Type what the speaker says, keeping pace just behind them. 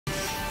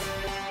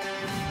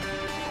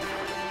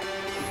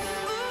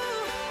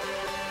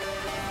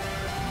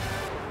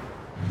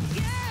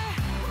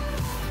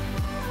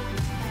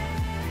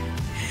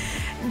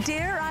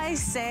I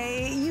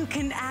say you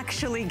can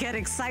actually get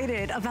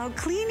excited about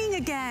cleaning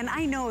again?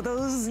 I know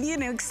those,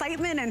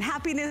 excitement and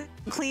happiness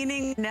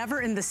cleaning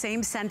never in the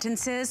same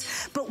sentences,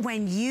 but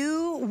when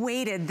you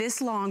waited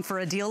this long for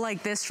a deal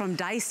like this from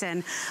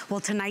Dyson, well,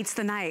 tonight's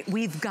the night.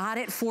 We've got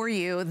it for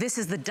you. This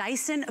is the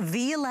Dyson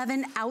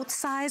V11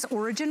 Outsize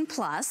Origin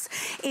Plus.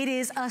 It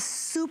is a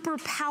super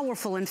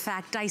powerful, in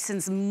fact,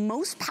 Dyson's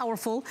most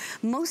powerful,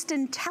 most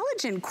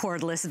intelligent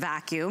cordless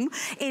vacuum.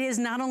 It is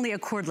not only a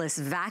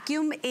cordless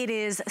vacuum, it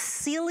is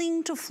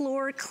ceiling to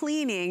floor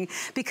cleaning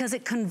because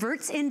it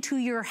converts into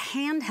your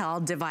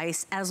handheld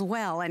device as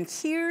well. And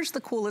here's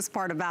the coolest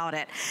part about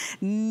it.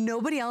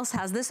 Nobody else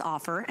has this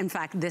offer. In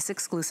fact, this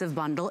exclusive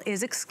bundle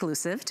is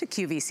exclusive to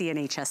QVC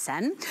and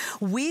HSN.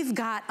 We've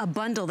got a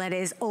bundle that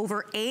is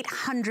over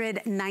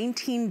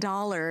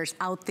 $819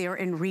 out there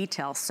in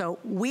retail. So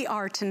we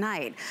are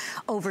tonight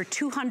over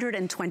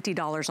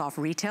 $220 off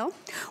retail.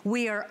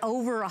 We are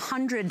over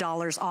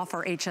 $100 off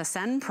our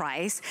HSN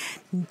price.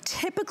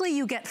 Typically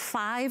you get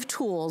 5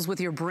 tools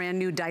with your brand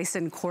new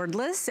Dyson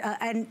cordless.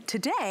 And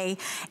today,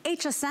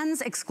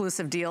 HSN's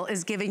exclusive deal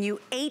is giving you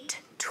 8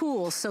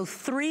 tools, so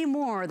 3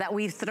 more that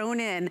we've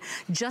thrown in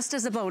just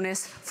as a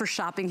bonus for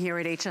shopping here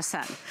at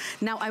HSN.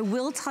 Now, I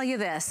will tell you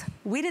this,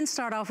 we didn't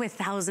start off with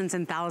thousands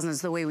and thousands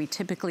the way we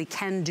typically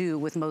can do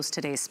with most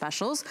today's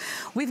specials.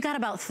 We've got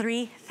about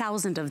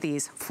 3,000 of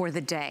these for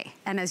the day.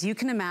 And as you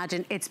can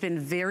imagine, it's been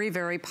very,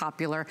 very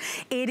popular.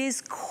 It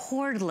is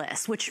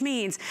cordless, which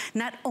means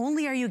not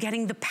only are you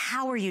getting the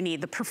power you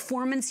need, the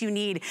performance you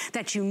need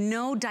that you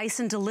know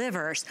Dyson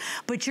delivers,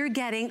 but you're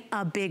getting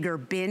a bigger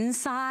bin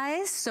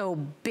size, so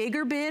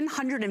bigger bin,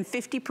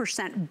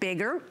 150%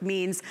 bigger,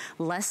 means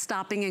less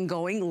stopping and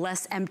going,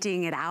 less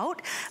emptying it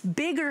out.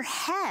 Bigger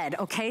head,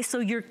 okay? So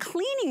your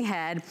cleaning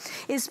head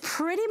is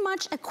pretty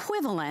much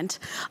equivalent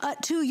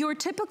to your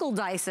typical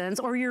Dysons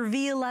or your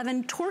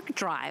V11 torque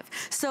drive.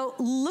 So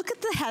look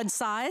at the head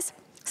size.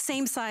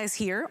 Same size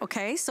here,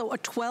 okay? So a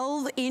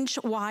 12-inch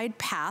wide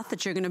path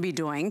that you're gonna be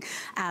doing.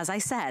 As I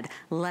said,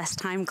 less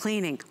time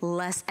cleaning,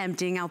 less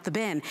emptying out the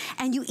bin.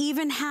 And you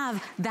even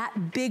have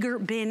that bigger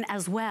bin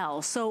as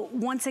well. So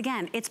once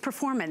again, it's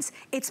performance,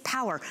 it's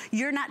power.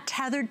 You're not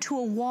tethered to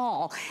a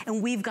wall.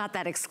 And we've got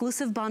that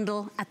exclusive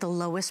bundle at the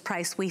lowest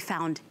price we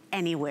found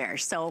anywhere.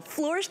 So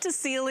floors to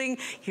ceiling,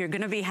 you're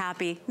gonna be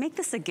happy. Make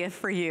this a gift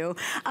for you.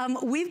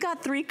 We've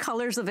got 3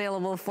 colors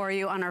available for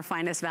you on our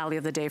finest value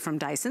of the day from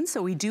Dyson.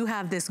 So we do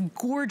have this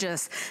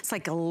gorgeous, it's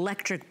like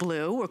electric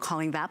blue. We're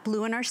calling that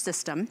blue in our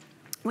system.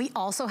 We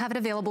also have it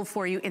available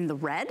for you in the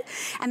red,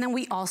 and then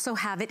we also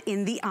have it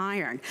in the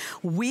iron.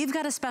 We've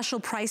got a special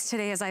price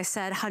today, as I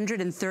said,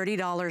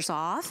 $130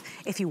 off.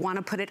 If you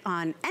wanna put it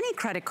on any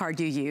credit card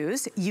you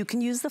use, you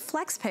can use the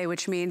FlexPay,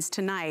 which means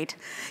tonight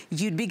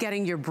you'd be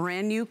getting your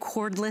brand new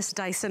cordless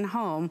Dyson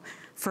home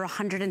for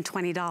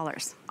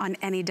 $120 on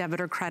any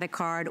debit or credit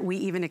card. We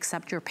even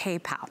accept your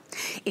PayPal.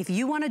 If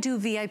you wanna do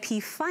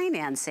VIP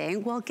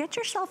financing, well, get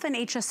yourself an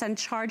HSN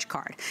charge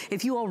card.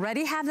 If you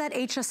already have that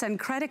HSN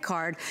credit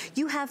card,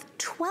 you have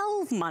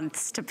 12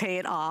 months to pay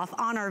it off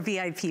on our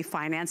VIP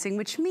financing,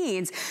 which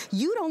means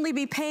you'd only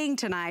be paying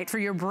tonight for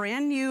your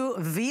brand new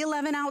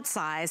V11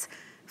 Outsize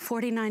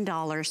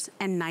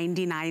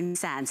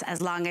 $49.99.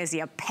 As long as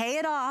you pay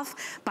it off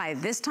by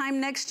this time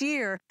next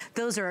year,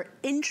 those are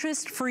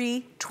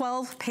interest-free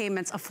 12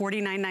 payments of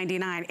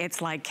 $49.99. It's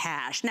like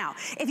cash. Now,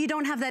 if you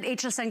don't have that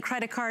HSN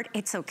credit card,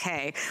 it's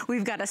okay.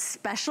 We've got a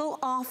special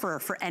offer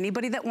for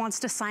anybody that wants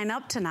to sign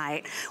up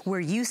tonight,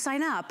 where you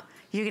sign up,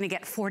 you're gonna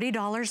get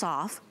 $40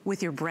 off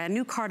with your brand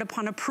new card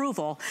upon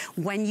approval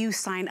when you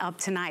sign up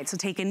tonight. So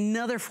take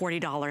another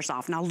 $40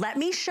 off. Now let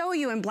me show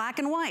you in black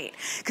and white,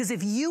 because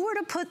if you were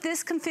to put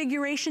this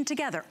configuration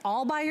together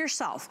all by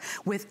yourself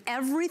with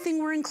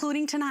everything we're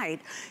including tonight,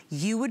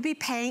 you would be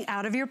paying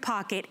out of your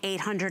pocket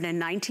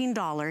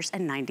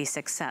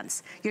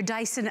 $819.96. Your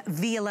Dyson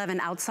V11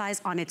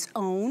 Outsize on its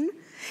own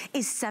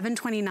is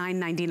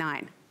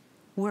 $729.99.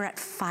 We're at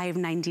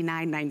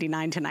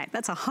 $599.99 tonight.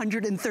 That's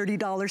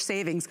 $130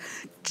 savings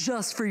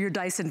just for your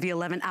Dyson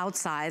V11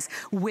 Outsize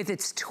with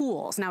its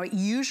tools. Now, it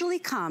usually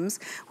comes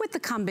with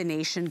the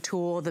combination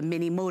tool, the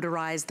mini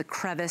motorized, the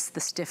crevice, the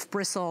stiff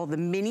bristle, the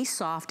mini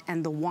soft,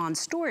 and the wand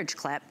storage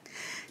clip.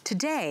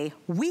 Today,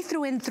 we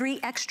threw in 3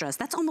 extras.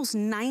 That's almost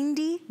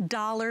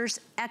 $90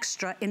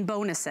 extra in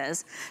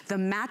bonuses. The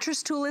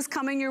mattress tool is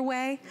coming your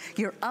way.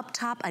 Your up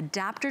top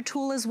adapter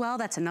tool as well.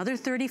 That's another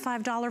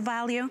 $35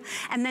 value.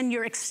 And then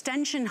your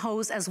extension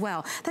hose as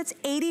well. That's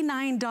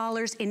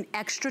 $89 in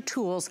extra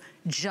tools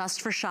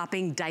just for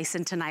shopping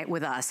Dyson tonight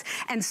with us.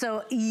 And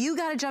so you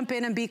gotta jump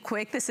in and be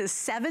quick. This is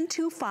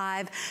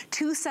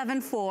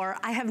 725-274.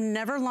 I have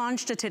never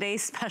launched a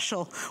today's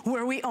special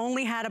where we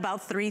only had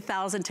about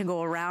 3,000 to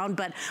go around,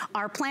 but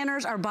our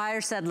planners, our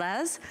buyers said,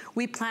 Les,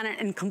 we plan it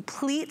in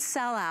complete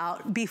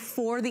sellout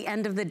before the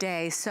end of the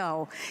day.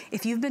 So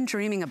if you've been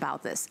dreaming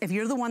about this, if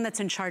you're the one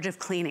that's in charge of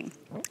cleaning,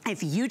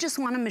 if you just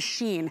want a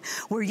machine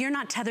where you're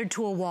not tethered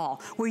to a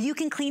wall, where you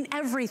can clean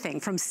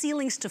everything from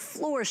ceilings to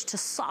floors to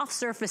soft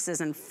surfaces,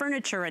 mattresses and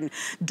furniture and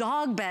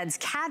dog beds,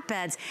 cat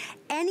beds,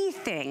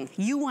 anything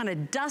you want to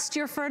dust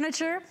your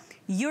furniture,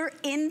 you're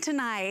in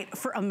tonight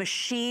for a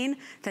machine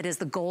that is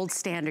the gold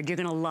standard. You're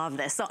gonna love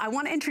this. So I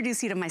wanna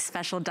introduce you to my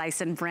special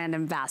Dyson brand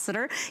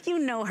ambassador. You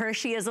know her,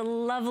 she is a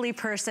lovely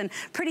person,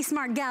 pretty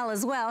smart gal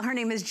as well. Her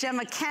name is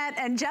Gemma Kent.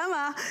 And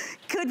Gemma,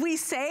 could we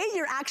say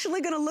you're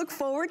actually gonna look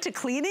forward to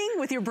cleaning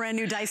with your brand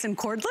new Dyson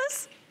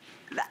cordless?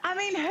 I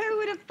mean, who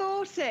would have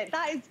thought it?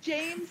 That is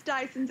James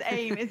Dyson's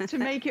aim, is to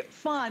make it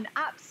fun,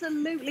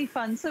 absolutely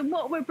fun. So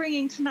what we're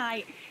bringing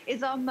tonight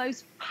is our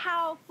most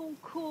powerful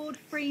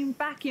cord-free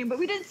vacuum. But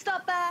we didn't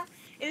stop there.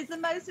 It is the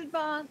most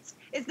advanced,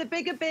 it's the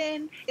bigger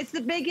bin, it's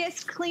the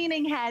biggest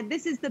cleaning head.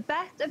 This is the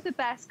best of the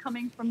best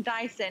coming from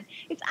Dyson.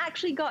 It's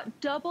actually got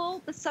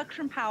double the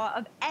suction power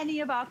of any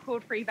of our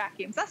cord-free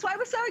vacuums. That's why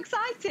we're so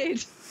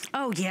excited.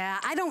 Oh yeah,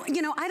 I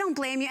don't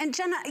blame you. And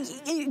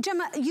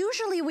Gemma,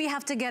 usually we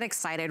have to get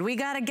excited. We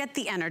gotta get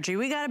the energy.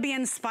 We gotta be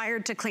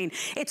inspired to clean.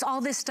 It's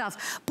all this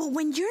stuff. But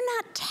when you're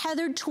not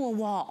tethered to a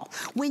wall,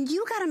 when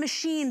you got a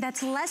machine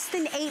that's less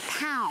than 8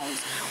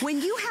 pounds,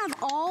 when you have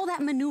all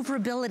that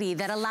maneuverability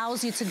that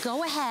allows you to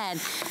go ahead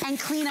and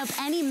clean up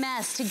any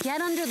mess, to get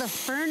under the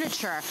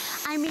furniture,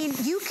 I mean,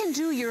 you can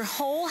do your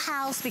whole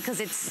house because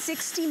it's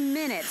 60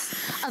 minutes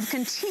of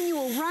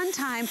continual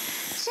runtime.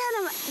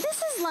 Jenna,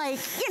 this is like,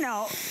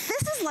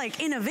 this is like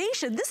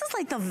innovation. This is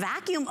like the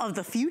vacuum of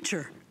the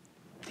future.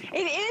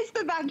 It is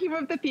the vacuum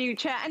of the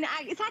future, and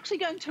it's actually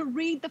going to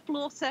read the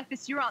floor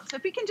surface you're on. So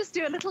if we can just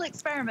do a little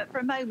experiment for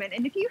a moment,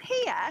 and if you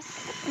hear,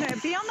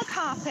 be on the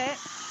carpet,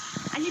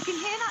 and you can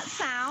hear that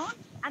sound,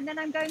 and then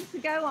I'm going to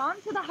go on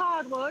to the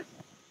hardwood,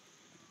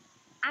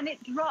 and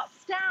it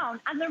drops down.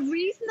 And the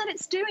reason that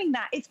it's doing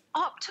that is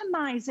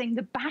optimizing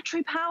the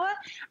battery power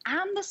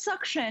and the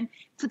suction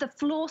for the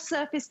floor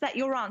surface that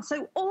you're on.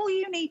 So all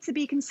you need to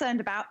be concerned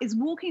about is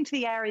walking to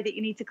the area that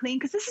you need to clean,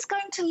 because this is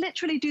going to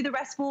literally do the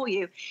rest for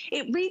you.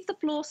 It reads the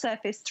floor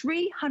surface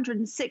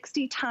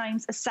 360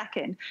 times a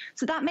second.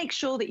 So that makes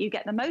sure that you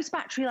get the most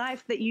battery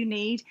life that you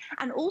need,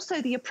 and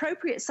also the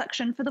appropriate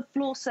suction for the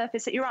floor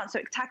surface that you're on. So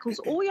it tackles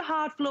all your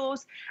hard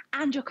floors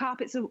and your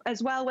carpets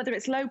as well, whether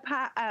it's low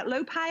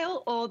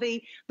pile or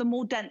the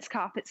more dense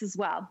carpets as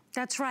well.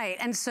 That's right.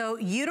 And so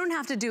you don't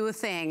have to do a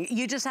thing.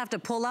 You just have to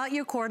pull out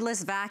your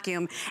cordless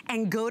vacuum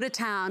and go to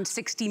town.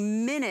 60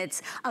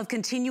 minutes of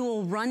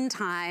continual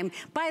runtime.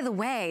 By the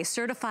way,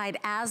 certified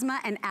asthma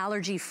and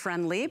allergy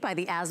friendly by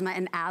the Asthma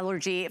and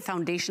Allergy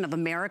Foundation of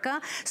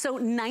America. So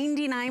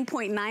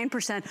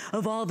 99.9%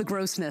 of all the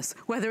grossness,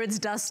 whether it's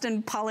dust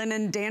and pollen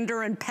and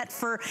dander and pet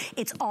fur,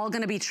 it's all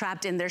gonna be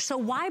trapped in there. So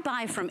why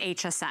buy from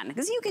HSN?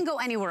 Because you can go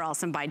anywhere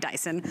else and buy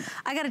Dyson.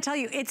 I gotta tell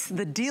you, it's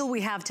the deal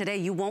we have today.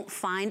 You won't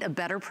find a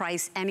better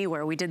price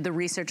anywhere. We did the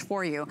research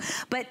for you.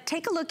 But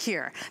take a look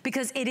here,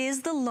 because it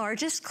is the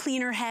largest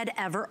cleaner head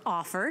ever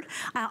offered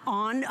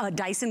on a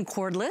Dyson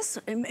cordless.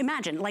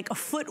 Imagine, like a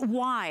foot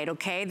wide,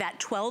 okay? That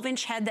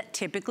 12-inch head that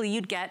typically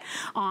you'd get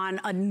on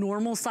a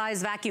normal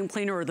size vacuum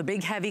cleaner or the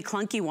big, heavy,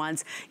 clunky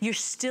ones. You're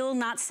still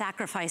not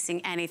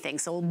sacrificing anything.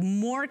 So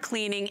more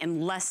cleaning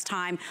in less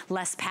time,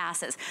 less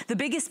passes. The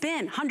biggest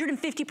bin,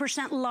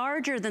 150%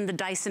 larger than the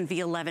Dyson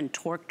V11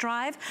 torque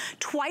drive.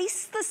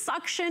 Twice the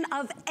suction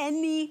of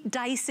any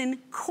Dyson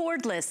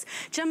cordless.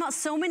 Gemma,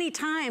 so many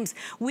times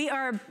we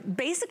are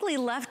basically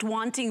left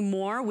wanting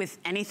more with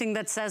anything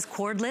that says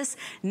cordless,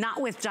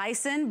 not with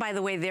Dyson. By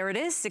the way, there it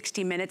is,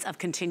 60 minutes of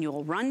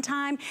continual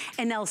runtime,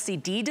 an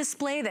LCD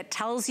display that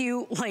tells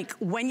you like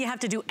when you have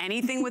to do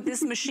anything with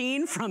this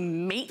machine,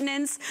 from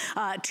maintenance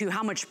to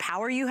how much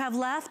power you have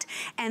left.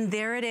 And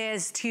there it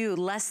is too,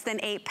 less than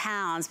 8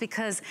 pounds,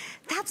 because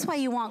that's why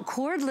you want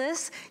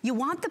cordless. You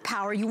want the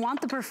power, you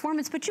want the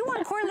performance, but you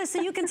want cordless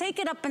so you can take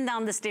it up and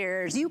down the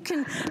stairs. You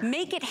can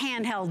make it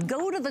handheld,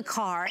 go to the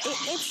car.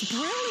 It's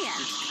brilliant.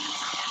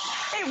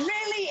 It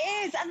really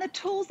is, and the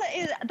tools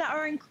that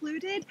are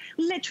included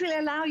literally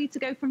allow you to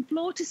go from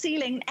floor to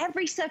ceiling,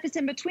 every surface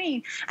in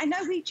between. I know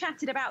we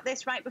chatted about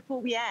this right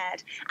before we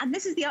aired, and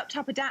this is the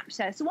up-top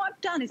adapter. So what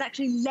I've done is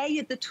actually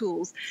layered the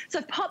tools. So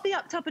I've popped the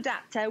up-top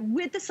adapter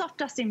with the soft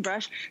dusting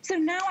brush, so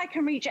now I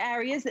can reach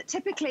areas that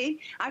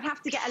typically I'd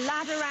have to get a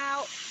ladder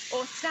out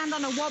or stand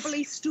on a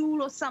wobbly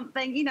stool or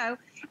something,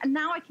 and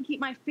now I can keep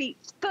my feet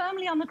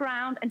firmly on the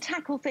ground and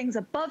tackle things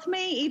above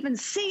me, even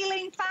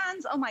ceiling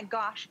fans, oh my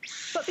gosh.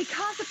 But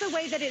because of the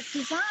way that it's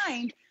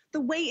designed,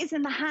 the weight is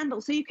in the handle,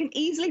 so you can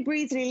easily,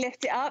 breezily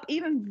lift it up.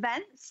 Even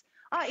vents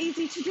are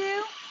easy to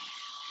do,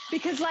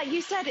 because like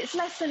you said, it's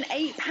less than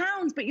 8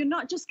 pounds, but you're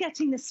not just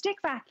getting the stick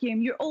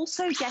vacuum, you're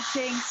also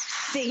getting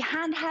the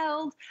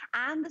handheld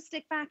and the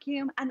stick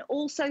vacuum, and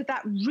also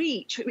that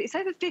reach. It's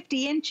over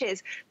 50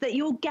 inches that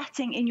you're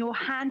getting in your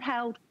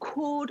handheld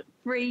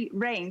cord-free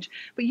range.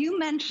 But you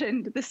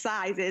mentioned the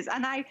sizes,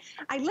 and I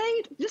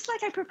laid, just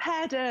like I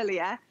prepared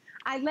earlier,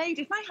 I laid,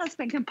 if my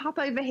husband can pop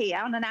over here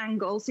on an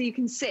angle so you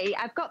can see,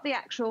 I've got the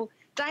actual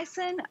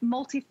Dyson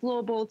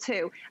multi-floorball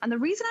too. And the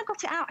reason I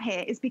got it out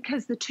here is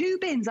because the two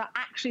bins are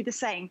actually the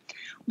same.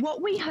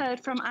 What we heard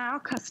from our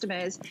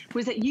customers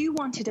was that you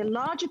wanted a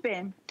larger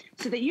bin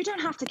so that you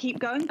don't have to keep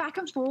going back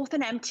and forth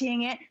and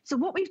emptying it. So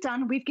what we've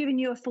done, we've given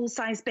you a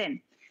full-size bin.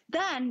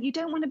 Then you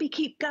don't want to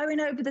keep going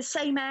over the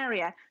same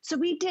area. So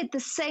we did the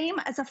same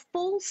as a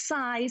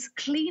full-size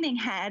cleaning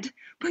head,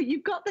 but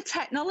you've got the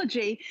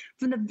technology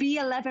from the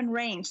V11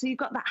 range. So you've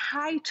got that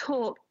high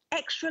torque,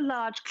 extra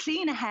large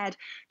cleaner head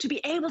to be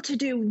able to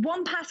do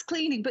one pass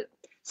cleaning, but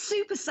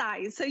super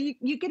size. So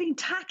you're getting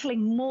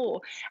tackling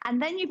more.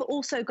 And then you've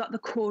also got the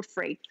cord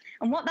free.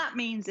 And what that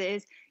means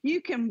is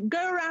you can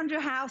go around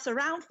your house,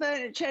 around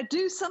furniture,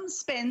 do some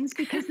spins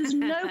because there's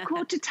no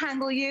cord to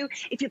tangle you.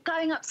 If you're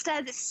going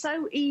upstairs, it's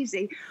so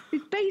easy.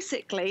 We've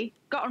basically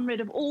gotten rid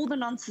of all the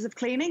nonsense of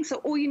cleaning. So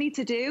all you need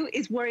to do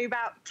is worry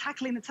about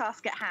tackling the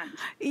task at hand.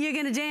 You're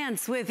gonna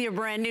dance with your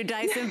brand new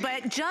Dyson,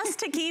 but just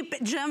to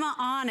keep Gemma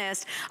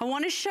honest, I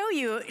wanna show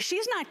you,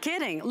 she's not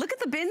kidding. Look at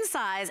the bin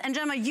size. And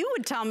Gemma, you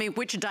would tell me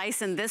which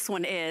Dyson this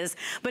one is,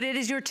 but it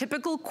is your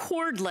typical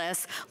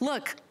cordless.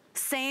 Look.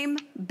 Same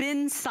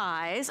bin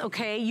size,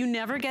 okay? You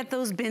never get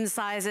those bin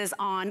sizes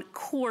on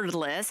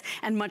cordless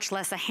and much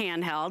less a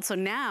handheld. So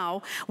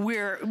now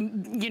we're,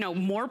 you know,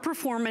 more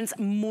performance,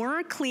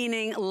 more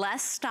cleaning,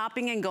 less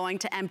stopping and going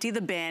to empty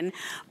the bin.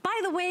 By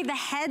the way, the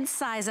head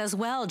size as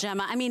well,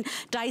 Gemma. I mean,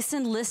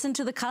 Dyson listened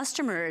to the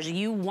customers.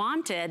 You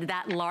wanted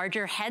that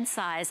larger head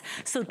size.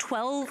 So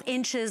 12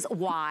 inches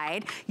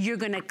wide, you're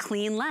gonna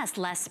clean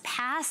less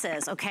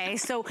passes, okay?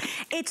 So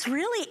it's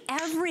really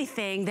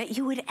everything that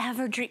you would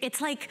ever dream.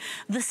 It's like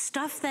the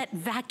stuff that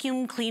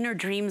vacuum cleaner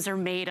dreams are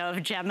made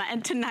of, Gemma.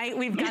 And tonight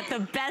we've got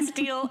the best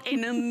deal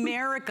in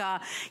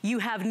America. You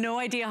have no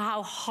idea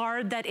how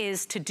hard that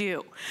is to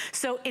do.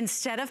 So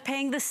instead of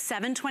paying the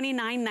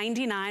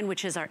 $729.99,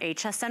 which is our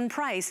HSN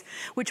price,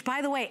 which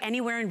by the way,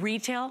 anywhere in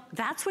retail,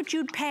 that's what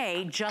you'd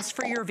pay just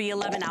for your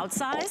V11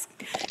 outsize.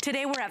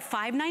 Today we're at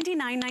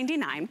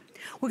 $599.99.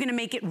 We're gonna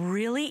make it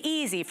really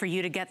easy for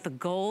you to get the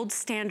gold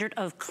standard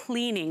of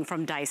cleaning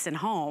from Dyson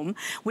Home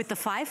with the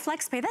 5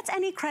 Flex Pay. That's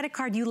any credit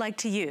card you like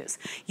to use.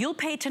 You'll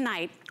pay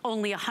tonight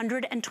only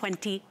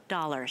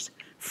 $120.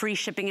 Free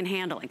shipping and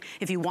handling.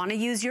 If you want to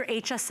use your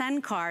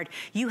HSN card,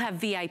 you have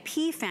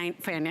VIP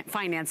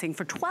financing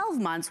for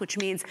 12 months, which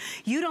means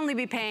you'd only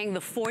be paying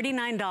the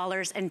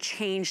 $49 and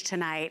change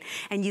tonight,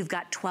 and you've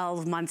got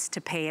 12 months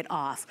to pay it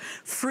off.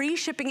 Free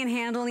shipping and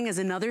handling is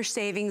another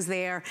savings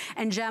there.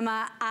 And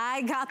Gemma,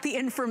 I got the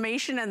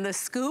information and the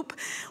scoop.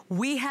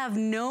 We have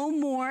no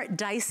more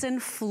Dyson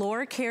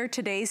Floor Care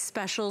Today's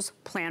specials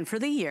planned for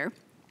the year.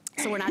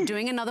 So we're not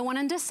doing another one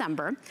in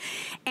December.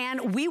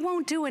 And we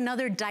won't do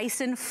another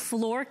Dyson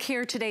Floor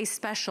Care Today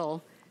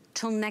special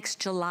till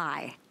next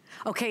July.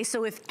 Okay,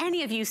 so if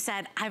any of you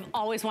said, I've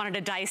always wanted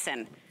a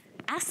Dyson,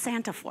 ask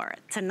Santa for it.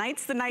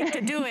 Tonight's the night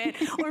to do it.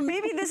 Or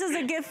maybe this is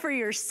a gift for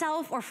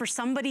yourself or for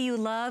somebody you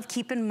love.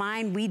 Keep in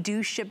mind, we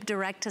do ship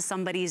direct to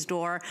somebody's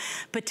door.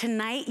 But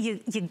tonight,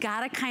 you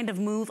gotta kind of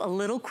move a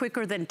little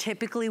quicker than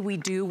typically we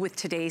do with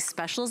today's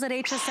specials at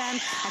HSN.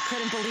 I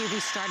couldn't believe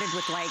we started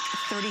with like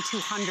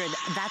 3,200.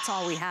 That's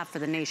all we have for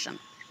the nation.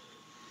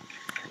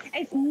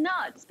 It's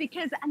nuts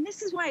because, and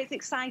this is why it's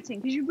exciting,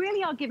 because you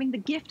really are giving the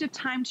gift of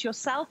time to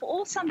yourself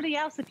or somebody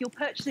else if you're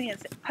purchasing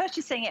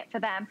it for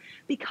them,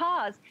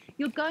 because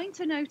you're going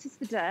to notice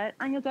the dirt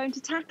and you're going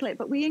to tackle it.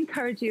 But we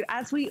encourage you,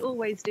 as we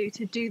always do,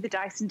 to do the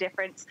Dyson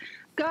difference.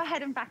 Go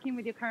ahead and vacuum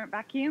with your current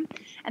vacuum.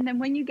 And then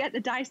when you get the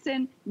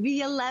Dyson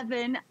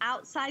V11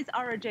 outsize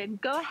origin,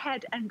 go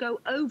ahead and go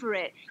over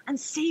it and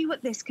see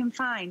what this can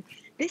find.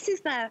 This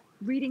is the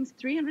readings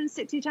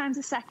 360 times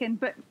a second,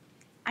 but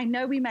I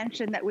know we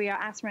mentioned that we are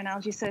asthma and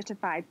allergy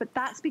certified, but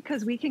that's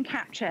because we can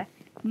capture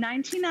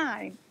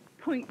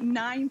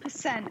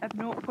 99.9% of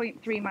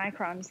 0.3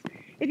 microns.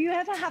 If you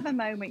ever have a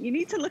moment, you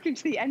need to look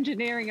into the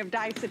engineering of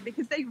Dyson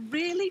because they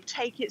really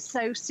take it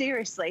so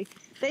seriously.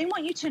 They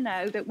want you to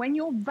know that when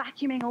you're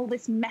vacuuming all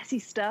this messy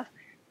stuff,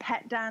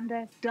 pet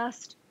dander,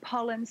 dust,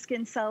 pollen,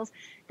 skin cells,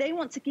 they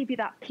want to give you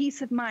that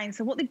peace of mind.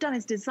 So what they've done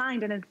is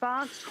designed an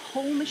advanced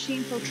whole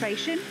machine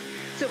filtration.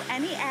 So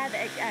any air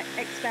that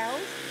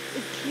expels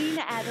is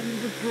cleaner air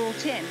than was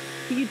brought in.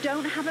 But you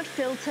don't have a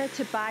filter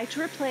to buy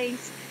to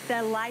replace.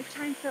 They're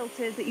lifetime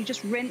filters that you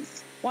just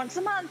rinse once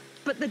a month.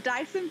 But the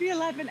Dyson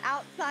V11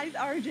 outsize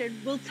origin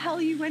will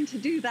tell you when to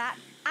do that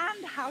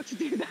and how to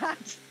do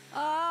that.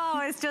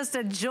 Oh, it's just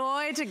a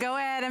joy to go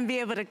ahead and be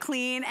able to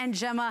clean. And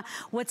Gemma,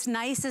 what's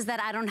nice is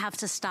that I don't have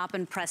to stop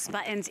and press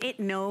buttons.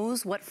 It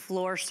knows what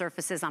floor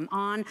surfaces I'm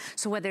on.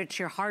 So whether it's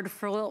your hard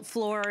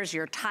floors,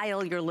 your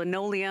tile, your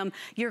linoleum,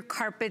 your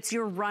carpets,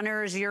 your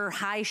runners, your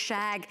high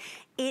shag,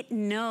 It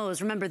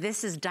knows. Remember,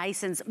 this is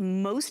Dyson's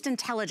most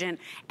intelligent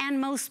and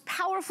most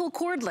powerful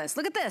cordless.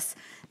 Look at this.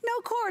 No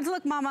cords,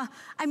 look, mama.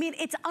 I mean,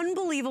 it's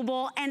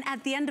unbelievable. And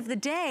at the end of the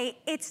day,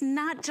 it's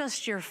not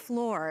just your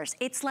floors.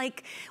 It's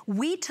like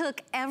we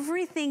took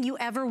everything you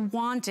ever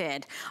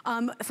wanted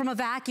from a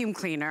vacuum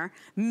cleaner,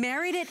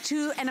 married it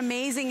to an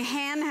amazing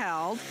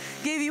handheld,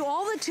 gave you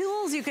all the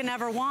tools you can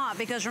ever want.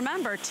 Because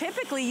remember,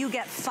 typically you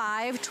get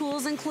 5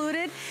 tools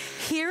included.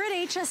 Here at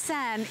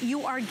HSN,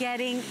 you are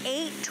getting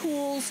 8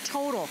 tools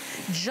total,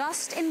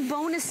 just in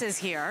bonuses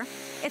here.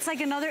 It's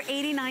like another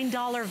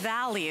 $89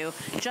 value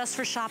just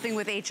for shopping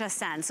with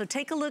HSN. So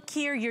take a look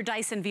here, your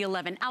Dyson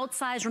V11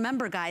 outsize.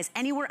 Remember guys,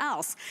 anywhere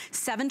else,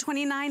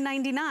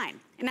 $729.99.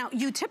 Now,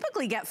 you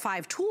typically get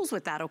 5 tools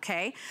with that,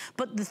 okay?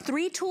 But the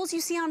 3 tools you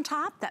see on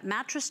top, that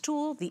mattress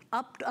tool, the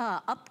up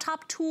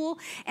top tool,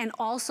 and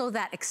also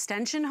that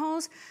extension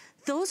hose,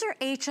 those are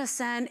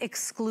HSN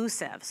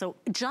exclusive. So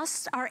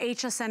just our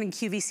HSN and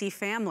QVC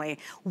family,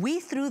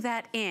 we threw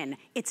that in.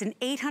 It's an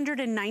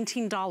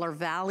 $819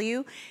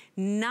 value.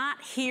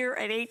 Not here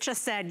at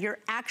HSN. You're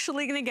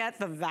actually gonna get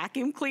the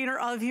vacuum cleaner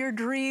of your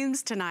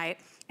dreams tonight.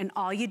 And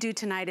all you do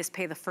tonight is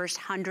pay the first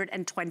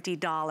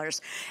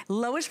 $120.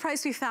 Lowest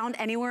price we found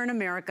anywhere in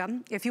America.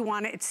 If you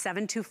want it, it's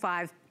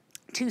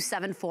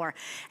 $725,274.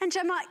 And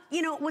Gemma,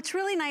 you know, what's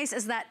really nice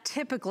is that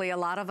typically a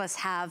lot of us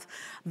have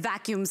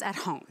vacuums at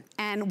home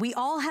and we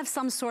all have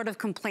some sort of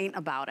complaint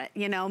about it.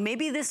 You know,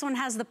 maybe this one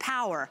has the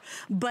power,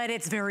 but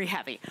it's very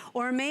heavy.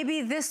 Or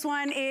maybe this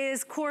one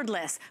is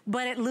cordless,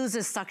 but it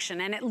loses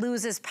suction and it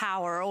loses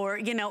power, or,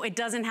 you know, it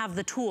doesn't have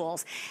the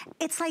tools.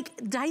 It's like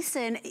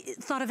Dyson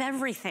thought of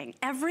everything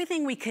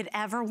we could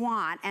ever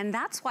want. And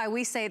that's why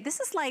we say this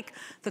is like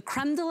the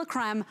creme de la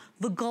creme,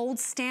 the gold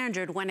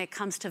standard when it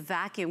comes to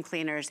vacuum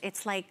cleaners.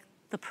 It's like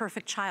the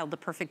perfect child, the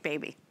perfect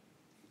baby.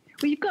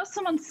 Well, you've got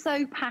someone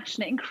so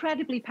passionate,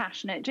 incredibly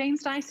passionate.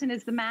 James Dyson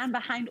is the man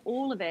behind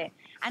all of it.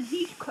 And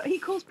he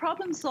calls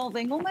problem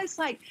solving almost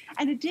like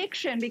an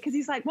addiction, because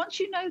he's like,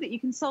 once you know that you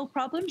can solve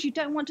problems, you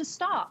don't want to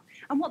stop.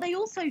 And what they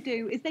also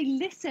do is they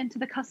listen to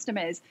the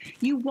customers.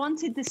 You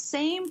wanted the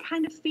same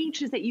kind of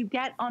features that you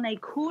get on a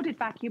corded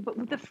vacuum, but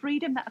with the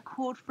freedom that a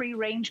cord-free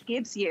range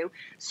gives you.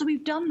 So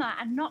we've done that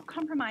and not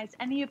compromised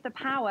any of the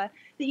power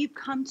that you've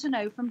come to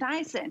know from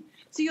Dyson.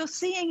 So you're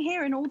seeing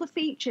here in all the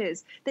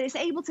features that it's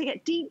able to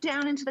get deep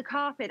down into the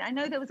carpet. I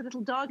know there was a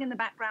little dog in the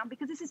background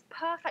because this is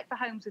perfect for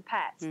homes with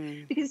pets,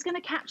 because it's going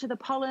to capture the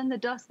pollen, the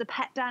dust, the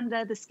pet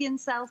dander, the skin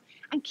cells,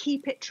 and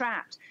keep it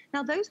trapped.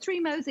 Now, those 3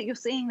 modes that you're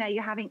seeing there,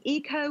 you're having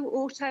Eco,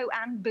 Auto,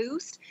 and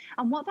Boost.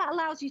 And what that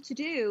allows you to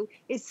do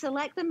is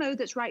select the mode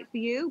that's right for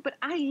you. But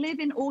I live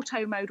in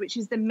Auto mode, which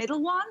is the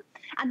middle one.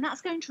 And that's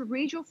going to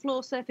read your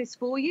floor surface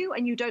for you,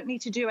 and you don't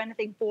need to do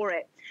anything for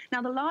it.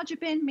 Now, the larger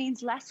bin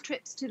means less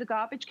trips to the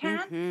garbage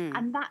can.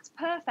 And that's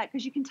perfect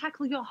because you can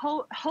tackle your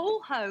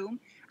whole home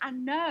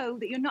and know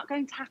that you're not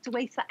going to have to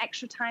waste that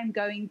extra time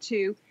going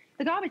to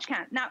the garbage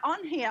can. Now,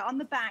 on here, on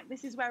the back,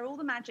 this is where all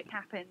the magic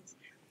happens.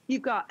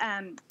 You've got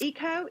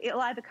Eco,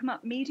 it'll either come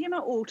up medium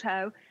or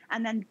auto,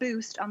 and then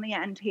Boost on the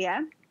end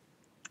here.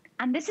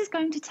 And this is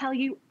going to tell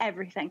you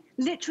everything.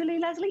 Literally,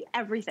 Leslie,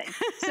 everything.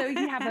 So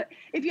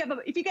if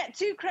you get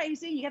too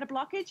crazy, you get a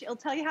blockage, it'll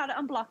tell you how to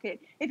unblock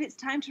it. If it's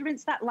time to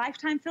rinse that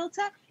lifetime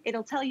filter,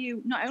 it'll tell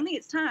you not only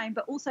it's time,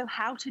 but also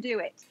how to do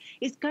it.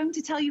 It's going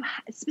to tell you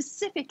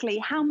specifically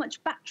how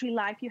much battery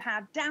life you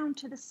have down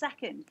to the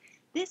second.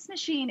 This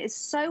machine is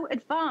so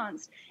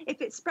advanced.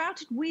 If it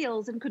sprouted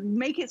wheels and could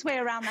make its way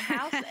around the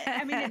house,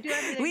 I mean, it'd do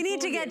everything. We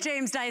need to get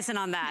James Dyson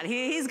on that.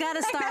 He's got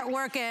to start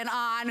working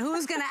on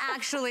who's going to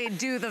actually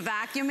do the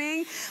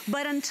vacuuming.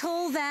 But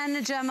until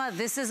then, Gemma,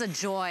 this is a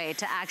joy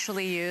to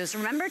actually use.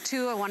 Remember,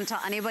 too, I want to tell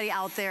anybody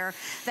out there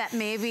that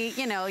maybe,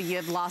 you know,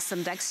 you've lost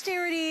some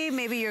dexterity,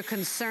 maybe you're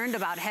concerned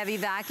about heavy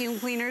vacuum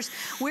cleaners.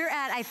 We're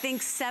at, I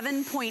think,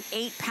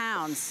 7.8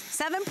 pounds.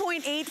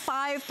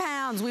 7.85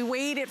 pounds. We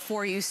weighed it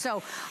for you.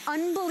 So,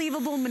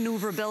 unbelievable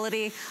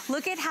maneuverability.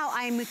 Look at how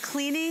I'm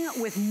cleaning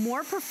with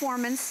more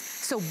performance,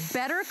 so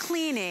better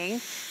cleaning,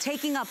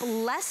 taking up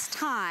less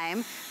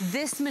time.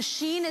 This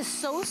machine is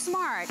so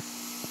smart,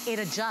 it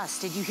adjusts.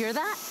 Did you hear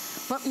that?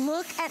 But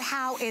look at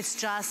how it's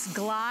just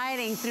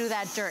gliding through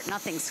that dirt.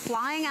 Nothing's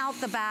flying out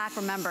the back.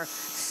 Remember,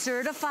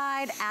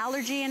 certified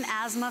allergy and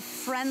asthma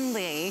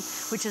friendly,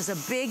 which is a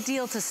big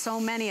deal to so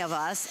many of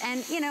us.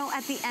 And, you know,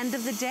 at the end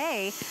of the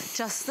day,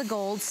 just the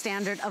gold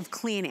standard of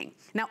cleaning.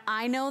 Now,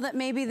 I know that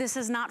maybe this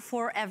is not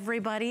for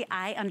everybody.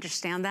 I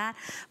understand that.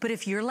 But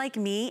if you're like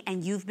me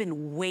and you've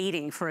been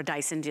waiting for a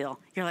Dyson deal,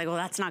 you're like, well,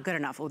 that's not good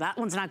enough. Well, that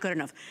one's not good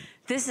enough.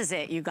 This is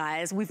it, you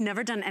guys. We've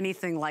never done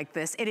anything like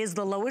this. It is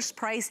the lowest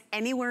price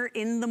anywhere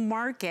in the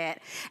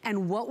market.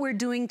 And what we're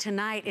doing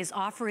tonight is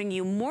offering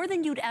you more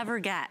than you'd ever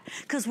get,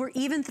 because we're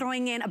even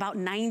throwing in about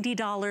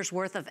 $90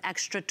 worth of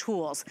extra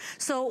tools.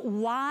 So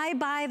why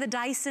buy the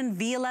Dyson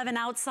V11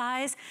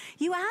 outsize?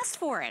 You asked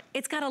for it.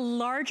 It's got a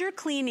larger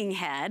cleaning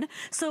head,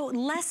 so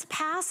less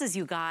passes,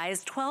 you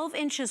guys. 12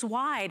 inches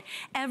wide.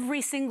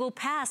 Every single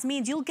pass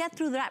means you'll get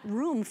through that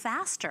room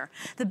faster.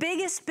 The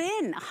biggest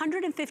bin,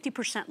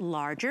 150%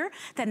 larger.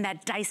 than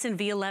that Dyson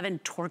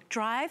V11 torque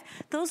drive.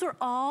 Those were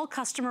all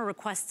customer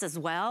requests as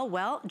well.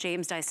 Well,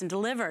 James Dyson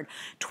delivered.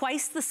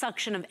 Twice the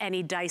suction of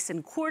any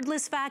Dyson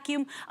cordless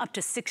vacuum, up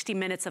to 60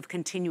 minutes of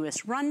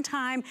continuous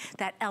runtime.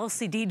 That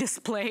LCD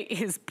display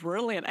is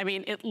brilliant. I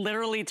mean, it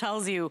literally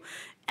tells you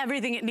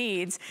everything it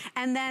needs.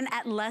 And then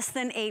at less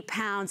than 8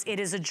 pounds, it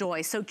is a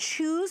joy. So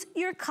choose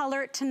your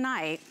color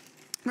tonight.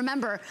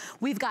 Remember,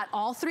 we've got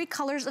all 3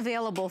 colors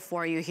available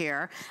for you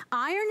here.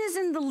 Iron is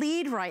in the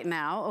lead right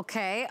now,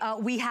 okay?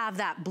 We have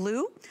that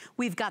blue,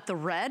 we've got the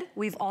red,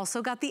 we've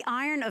also got the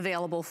iron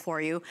available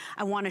for you.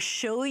 I wanna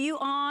show you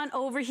on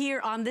over here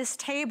on this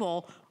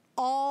table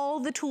all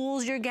the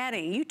tools you're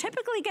getting. You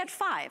typically get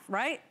 5,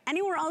 right?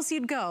 Anywhere else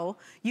you'd go,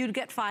 you'd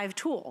get 5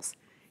 tools.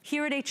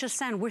 Here at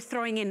HSN, we're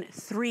throwing in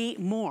 3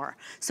 more.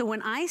 So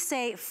when I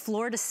say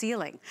floor to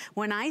ceiling,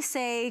 when I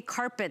say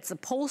carpets,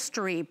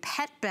 upholstery,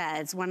 pet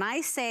beds, when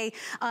I say,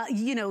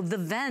 you know, the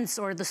vents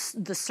or the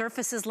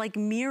surfaces like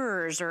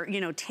mirrors or,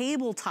 you know,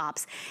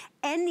 tabletops,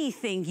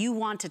 anything you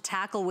want to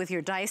tackle with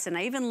your Dyson.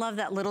 I even love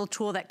that little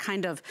tool that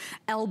kind of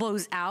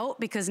elbows out,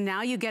 because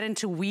now you get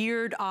into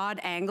weird, odd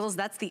angles.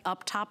 That's the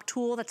up top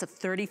tool. That's a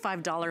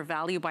 $35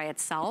 value by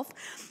itself.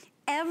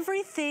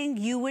 Everything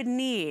you would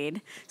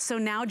need. So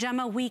now,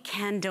 Gemma, we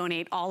can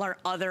donate all our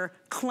other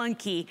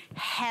clunky,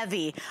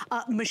 heavy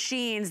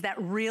machines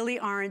that really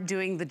aren't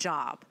doing the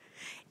job.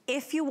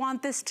 If you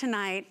want this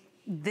tonight,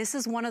 this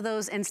is one of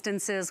those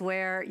instances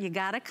where you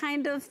gotta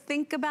kind of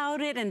think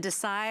about it and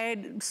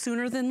decide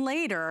sooner than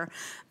later.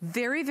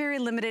 Very, very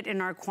limited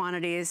in our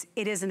quantities.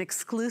 It is an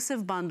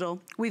exclusive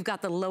bundle. We've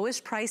got the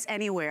lowest price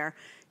anywhere.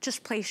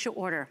 Just place your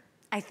order.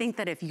 I think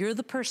that if you're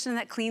the person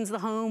that cleans the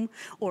home,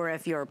 or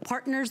if your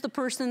partner's the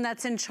person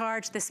that's in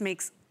charge, this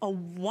makes a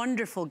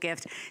wonderful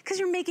gift, because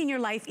you're making your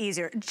life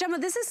easier. Gemma,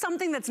 this is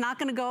something that's not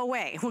gonna go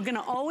away. We're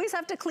gonna always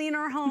have to clean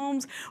our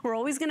homes. We're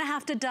always gonna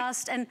have to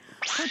dust, and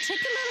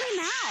particularly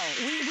now,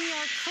 we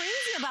are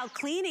crazy about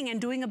cleaning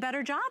and doing a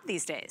better job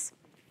these days.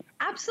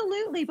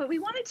 Absolutely, but we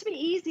want it to be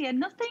easy, and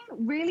nothing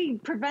really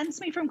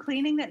prevents me from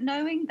cleaning that,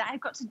 knowing that I've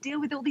got to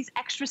deal with all these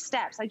extra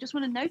steps. I just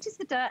want to notice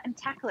the dirt and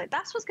tackle it.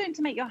 That's what's going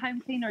to make your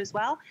home cleaner as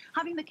well,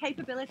 having the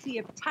capability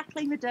of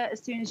tackling the dirt as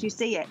soon as you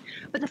see it.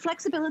 But the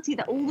flexibility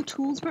that all the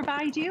tools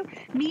provide you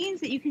means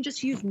that you can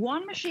just use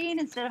one machine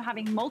instead of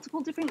having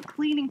multiple different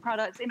cleaning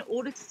products in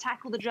order to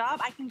tackle the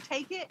job. I can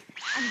take it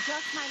and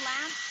dust my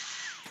lamp.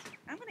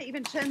 I'm going to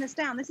even turn this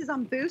down. This is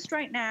on boost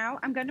right now.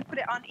 I'm going to put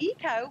it on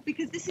eco,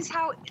 because this is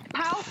how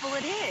powerful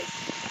it is.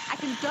 I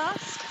can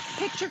dust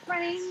picture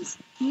frames,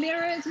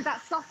 mirrors with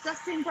that soft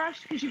dusting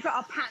brush, because you've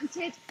got a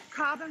patented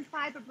carbon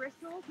fiber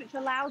bristles, which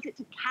allows it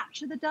to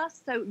capture the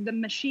dust, so the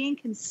machine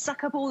can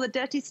suck up all the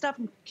dirty stuff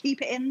and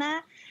keep it in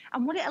there.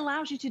 And what it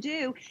allows you to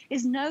do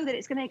is know that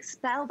it's going to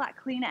expel that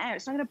cleaner air.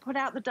 It's not going to put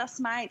out the dust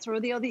mites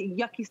or the other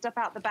yucky stuff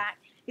out the back.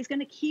 It's going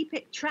to keep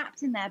it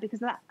trapped in there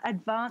because of that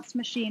advanced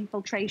machine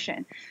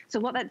filtration.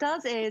 So what that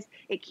does is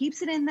it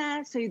keeps it in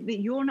there so that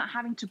you're not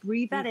having to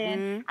breathe that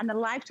in. And the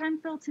lifetime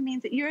filter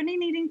means that you're only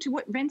needing to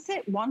rinse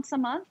it once a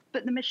month,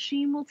 but the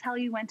machine will tell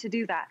you when to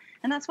do that.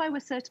 And that's why we're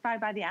certified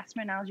by the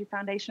Asthma and Allergy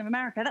Foundation of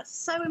America. That's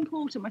so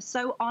important. We're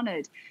so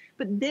honored.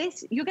 But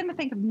this, you're going to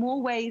think of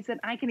more ways than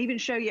I can even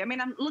show you. I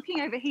mean, I'm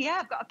looking over here.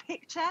 I've got a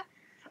picture.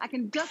 I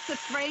can dust the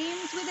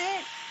frames with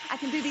it. I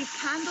can do these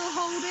candle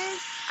holders.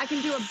 I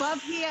can do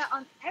above here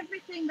on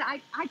everything that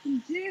I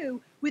can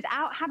do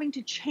without having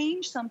to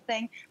change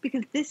something,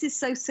 because this is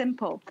so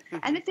simple.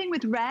 Anything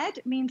with red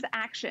means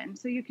action.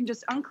 So you can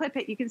just unclip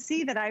it. You can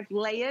see that I've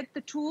layered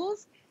the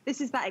tools.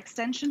 This is that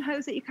extension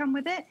hose that you come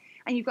with it.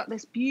 And you've got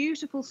this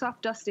beautiful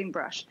soft dusting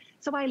brush.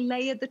 So I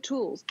layered the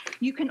tools.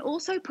 You can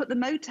also put the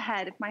motor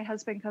head if my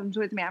husband comes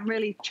with me. I'm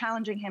really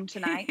challenging him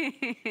tonight.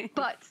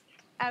 But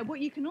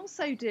what you can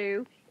also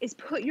do is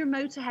put your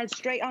motor head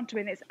straight onto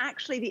it. And it's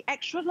actually the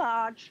extra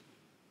large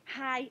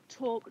high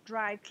torque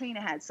drive cleaner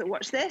head. So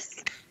watch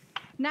this.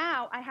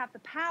 Now I have the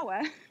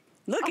power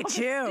Look at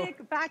you. A stick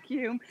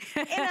vacuum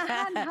in a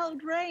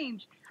handheld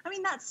range. I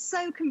mean, that's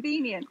so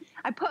convenient.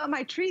 I put on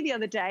my tree the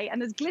other day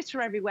and there's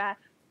glitter everywhere.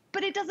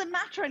 But it doesn't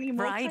matter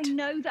anymore, right. I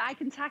know that I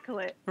can tackle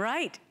it.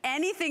 Right.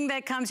 Anything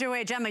that comes your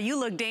way, Gemma, you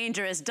look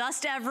dangerous.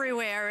 Dust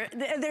everywhere.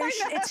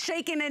 It's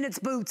shaking in its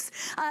boots.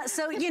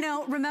 So, you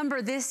know,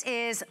 remember, this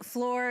is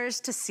floors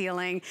to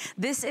ceiling.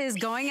 This is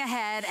going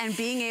ahead and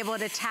being able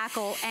to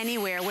tackle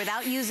anywhere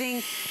without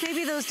using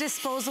maybe those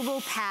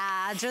disposable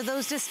pads or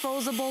those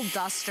disposable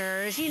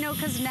dusters, you know,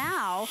 because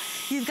now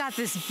you've got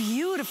this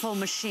beautiful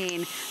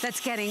machine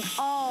that's getting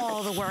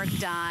all the work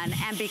done.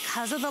 And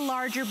because of the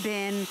larger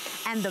bin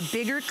and the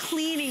bigger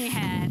cleaning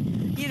head,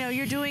 you know,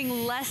 you're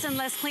doing less and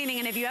less cleaning.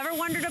 And if you ever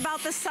wondered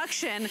about the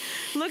suction,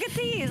 look at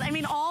these. I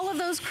mean, all of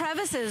those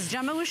crevices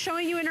Gemma was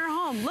showing you in her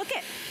home. Look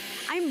at,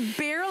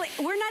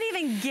 we're not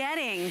even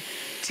getting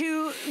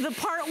to the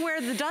part where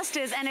the dust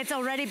is and it's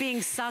already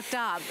being sucked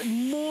up.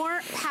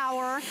 More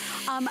power,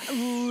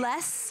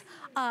 less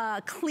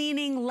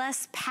cleaning,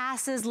 less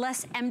passes,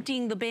 less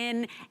emptying the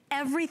bin,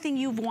 everything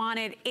you've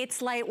wanted.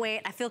 It's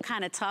lightweight. I feel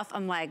kind of tough.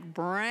 I'm like,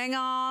 bring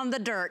on the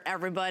dirt,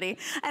 everybody.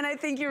 And I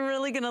think you're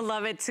really gonna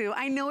love it too.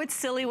 I know it's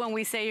silly when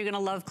we say you're gonna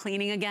love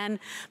cleaning again,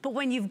 but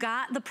when you've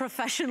got the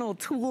professional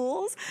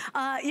tools,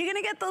 you're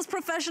gonna get those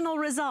professional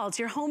results.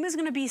 Your home is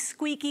gonna be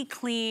squeaky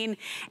clean.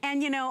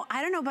 And you know,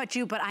 I don't know about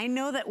you, but I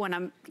know that when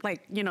I'm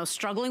like, you know,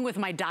 struggling with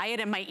my diet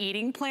and my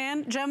eating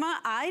plan,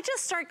 Gemma, I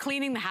just start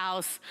cleaning the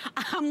house.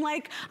 I'm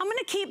like, I'm gonna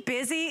keep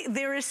busy.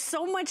 There is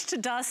so much to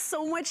dust,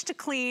 so much to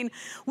clean.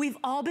 We've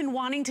all been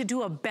wanting to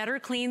do a better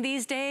clean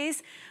these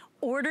days.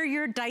 Order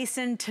your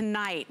Dyson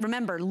tonight.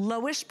 Remember,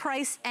 lowest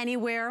price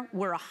anywhere.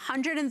 We're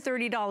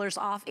 $130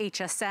 off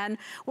HSN.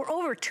 We're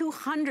over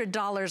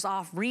 $200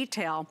 off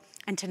retail.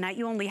 And tonight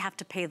you only have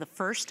to pay the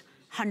first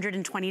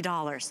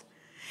 $120.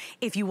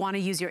 If you want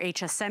to use your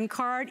HSN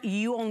card,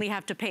 you only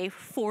have to pay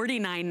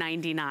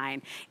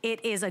 $49.99.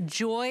 It is a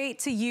joy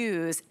to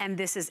use, and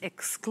this is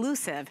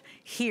exclusive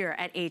here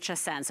at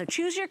HSN. So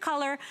choose your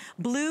color,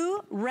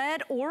 blue,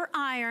 red, or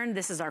iron.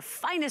 This is our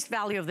finest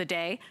value of the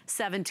day.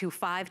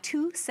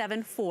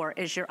 725274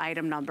 is your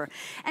item number.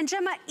 And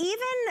Gemma,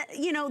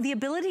 even, you know, the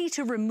ability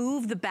to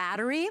remove the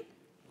battery,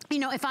 you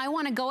know, if I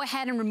want to go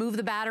ahead and remove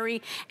the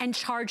battery and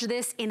charge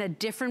this in a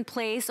different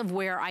place of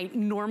where I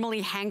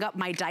normally hang up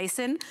my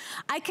Dyson,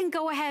 I can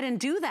go ahead and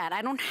do that.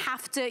 I don't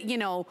have to, you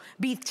know,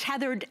 be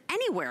tethered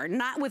anywhere,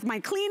 not with my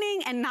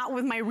cleaning and not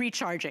with my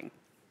recharging.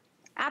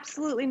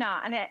 Absolutely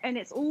not, and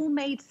it's all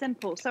made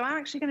simple. So I'm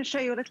actually going to show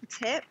you a little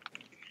tip.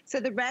 So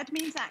the red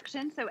means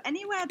action. So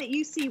anywhere that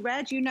you see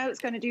red, you know it's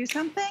going to do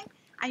something,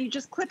 and you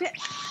just clip it.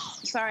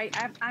 Sorry,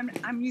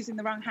 I'm using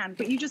the wrong hand,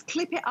 but you just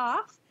clip it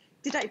off.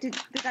 Did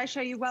I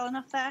show you well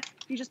enough there?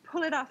 You just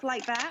pull it off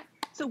like that.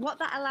 So what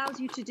that allows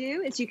you to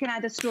do is you can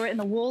either store it in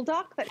the wall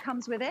dock that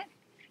comes with it,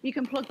 you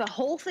can plug the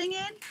whole thing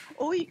in,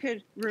 or you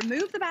could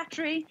remove the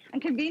battery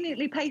and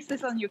conveniently place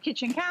this on your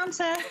kitchen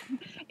counter,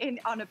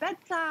 on a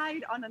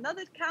bedside, on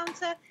another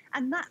counter,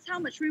 and that's how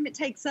much room it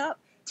takes up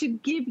to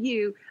give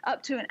you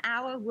up to an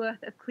hour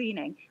worth of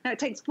cleaning. Now, it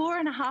takes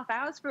 4.5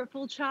 hours for a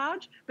full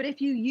charge, but if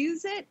you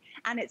use it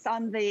and it's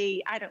on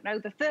the, I don't know,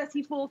 the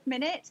 34th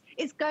minute,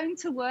 it's going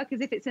to work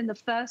as if it's in the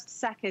first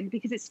second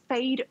because it's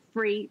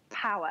fade-free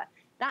power.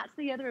 That's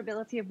the other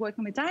ability of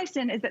working with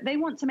Dyson, is that they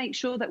want to make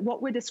sure that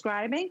what we're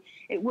describing,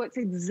 it works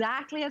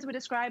exactly as we're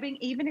describing,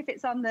 even if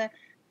it's on the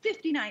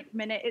 59th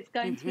minute, it's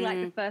going to be like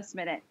the first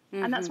minute.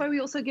 And that's why we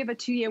also give a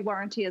 2-year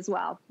warranty as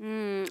well.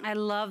 I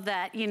love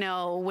that, you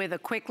know, with a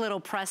quick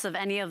little press of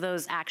any of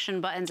those action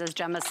buttons, as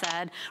Gemma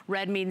said,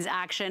 red means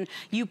action.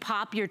 You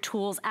pop your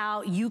tools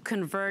out, you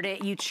convert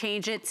it, you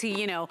change it to,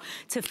 you know,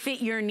 to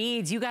fit your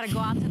needs. You got to go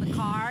out to the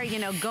car, you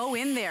know, go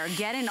in there,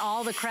 get in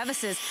all the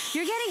crevices.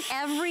 You're getting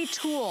every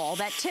tool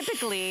that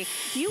typically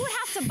you would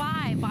have to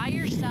buy by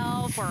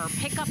yourself or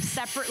pick up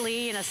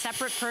separately in a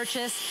separate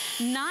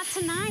purchase. Not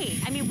tonight.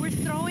 I mean, we're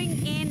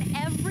throwing in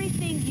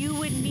everything you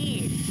would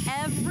need.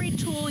 Every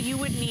tool you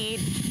would need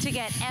to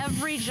get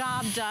every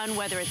job done,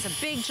 whether it's a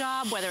big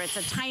job, whether it's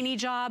a tiny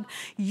job,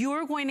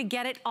 you're going to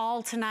get it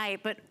all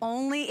tonight, but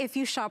only if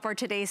you shop our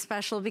today's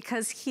special,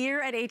 because here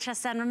at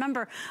HSN,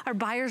 remember, our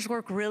buyers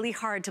work really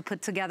hard to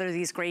put together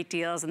these great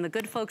deals, and the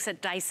good folks at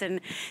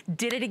Dyson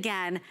did it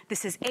again.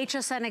 This is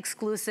HSN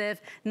exclusive.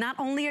 Not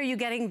only are you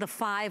getting the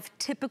 5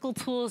 typical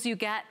tools you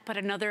get, but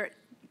another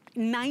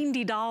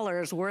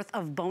 $90 worth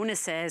of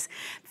bonuses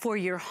for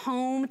your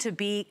home to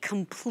be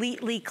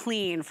completely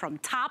clean from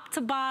top to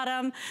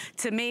bottom,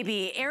 to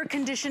maybe air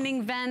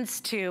conditioning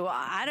vents, to,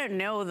 I don't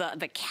know,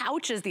 the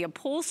couches, the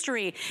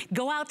upholstery.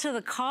 Go out to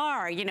the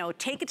car, you know,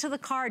 take it to the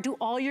car, do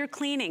all your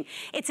cleaning.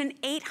 It's an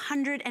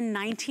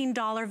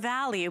 $819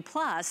 value.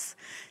 Plus,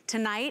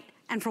 tonight,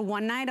 and for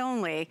one night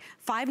only,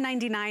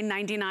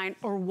 $599.99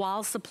 or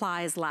while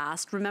supplies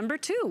last. Remember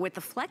too, with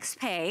the Flex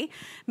Pay,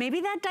 maybe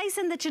that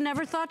Dyson that you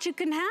never thought you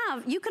can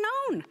have, you can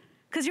own.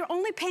 Because you're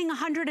only paying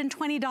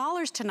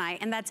 $120 tonight,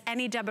 and that's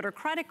any debit or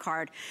credit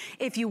card.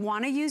 If you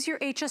want to use your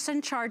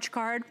HSN charge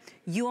card,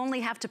 you only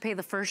have to pay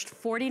the first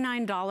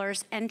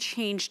 $49 and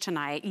change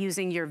tonight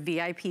using your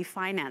VIP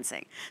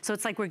financing. So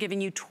it's like we're giving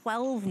you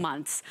 12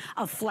 months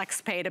of flex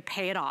pay to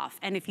pay it off.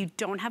 And if you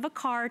don't have a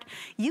card,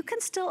 you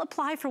can still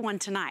apply for one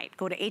tonight.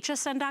 Go to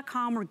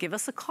hsn.com or give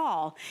us a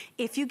call.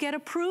 If you get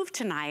approved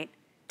tonight,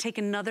 take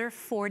another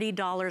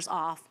 $40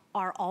 off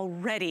our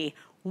already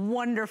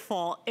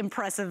wonderful,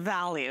 impressive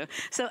value.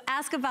 So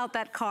ask about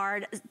that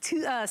card.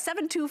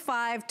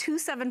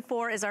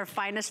 725274 is our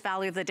finest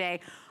value of the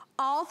day.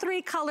 All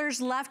 3 colors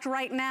left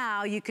right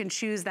now. You can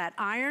choose that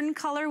iron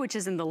color, which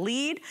is in the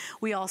lead.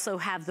 We also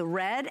have the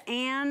red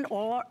and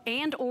or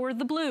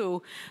the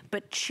blue,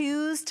 but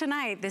choose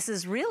tonight. This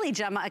is really,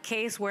 Gemma, a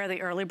case where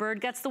the early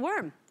bird gets the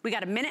worm. We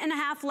got 1.5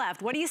 minutes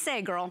left. What do you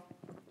say, girl?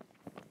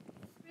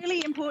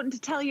 really important to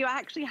tell you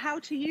actually how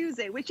to use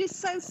it, which is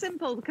so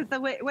simple because the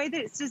way that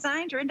it's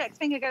designed, your index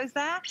finger goes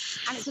there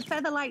and it's a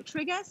feather light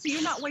trigger, so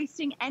you're not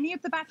wasting any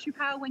of the battery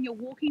power when you're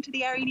walking to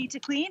the area you need to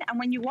clean. And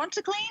when you want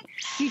to clean,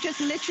 you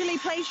just literally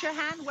place your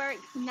hand where it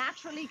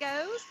naturally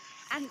goes,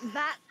 and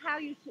that's how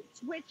you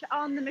switch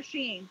on the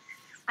machine.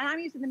 And I'm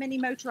using the mini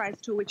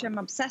motorized tool, which I'm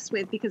obsessed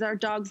with because our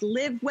dogs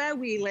live where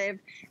we live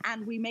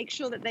and we make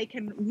sure that they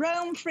can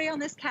roam free on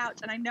this couch,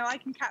 and I know I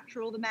can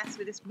capture all the mess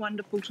with this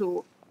wonderful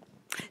tool.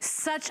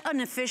 Such an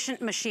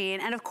efficient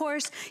machine. And of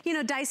course, you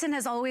know, Dyson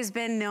has always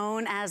been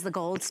known as the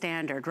gold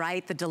standard,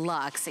 right? The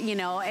deluxe. You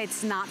know,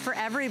 it's not for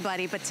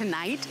everybody, but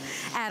tonight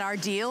at our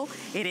deal,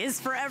 it is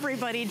for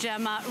everybody,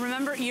 Gemma.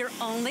 Remember, you're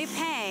only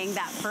paying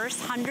that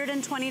first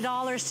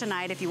 $120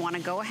 tonight if you want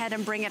to go ahead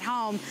and bring it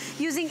home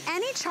using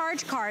any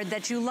charge card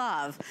that you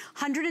love.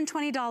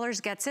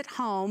 $120 gets it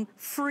home,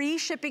 free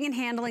shipping and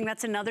handling.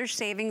 That's another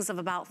savings of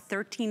about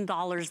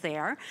 $13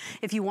 there.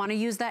 If you want to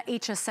use that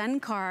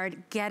HSN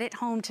card, get it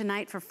home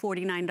tonight for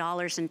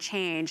 $49 and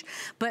change.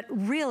 But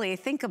really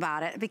think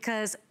about it,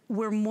 because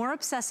we're more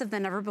obsessive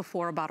than ever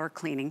before about our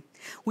cleaning.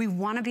 We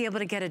want to be able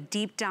to get a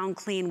deep down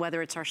clean,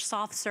 whether it's our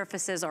soft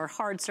surfaces, our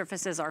hard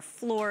surfaces, our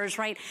floors,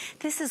 right?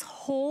 This is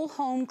whole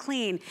home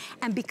clean.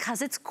 And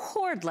because it's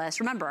cordless,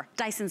 remember,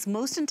 Dyson's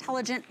most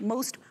intelligent,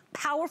 most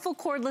powerful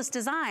cordless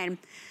design,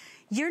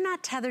 you're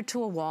not tethered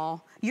to a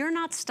wall. You're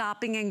not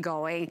stopping and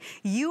going.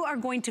 You are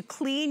going to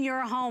clean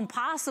your home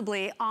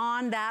possibly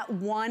on that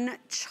one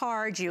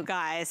charge, you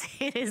guys.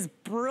 It is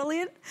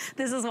brilliant.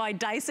 This is why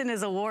Dyson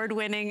is award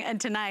winning.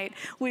 And tonight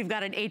we've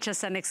got an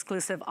HSN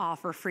exclusive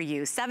offer for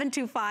you.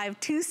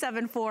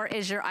 725-274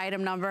 is your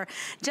item number.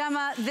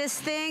 Gemma, this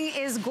thing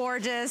is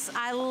gorgeous.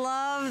 I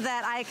love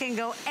that I can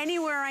go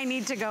anywhere I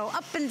need to go,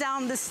 up and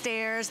down the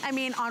stairs. I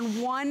mean,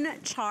 on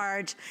one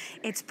charge,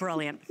 it's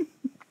brilliant.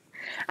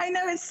 I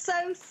know, it's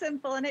so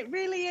simple, and it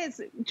really is.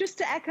 Just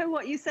to echo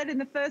what you said in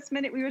the first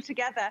minute we were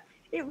together,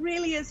 it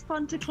really is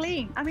fun to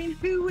clean. I mean,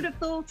 who would have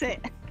thought it?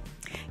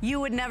 You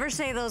would never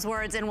say those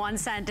words in one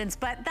sentence,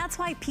 but that's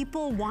why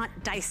people want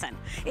Dyson.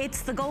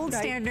 It's the gold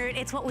standard.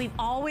 It's what we've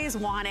always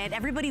wanted.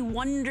 Everybody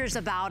wonders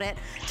about it.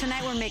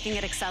 Tonight we're making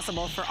it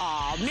accessible for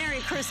all. Merry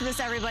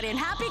Christmas, everybody, and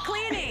happy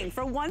cleaning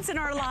for once in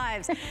our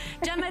lives.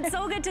 Gemma, it's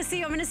so good to see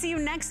you. I'm going to see you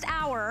next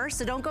hour,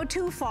 so don't go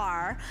too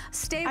far.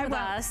 Stay with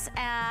us.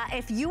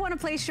 If you want to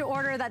place your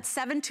order, that's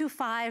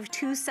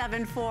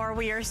 725-274.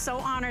 We are so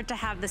honored to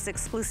have this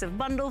exclusive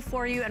bundle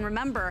for you. And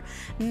remember,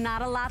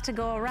 not a lot to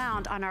go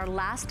around on our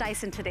last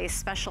Dyson Today's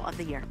special of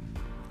the year.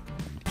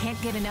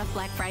 Can't get enough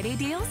Black Friday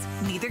deals?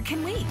 Neither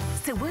can we.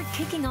 So we're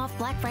kicking off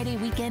Black Friday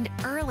weekend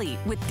early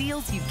with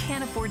deals you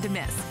can't afford to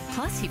miss.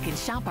 Plus, you can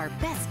shop our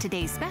best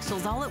Today's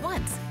specials all at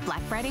once.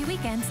 Black Friday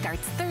weekend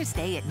starts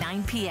Thursday at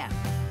 9 p.m.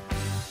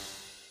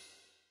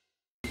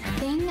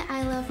 Thing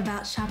I love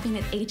about shopping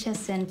at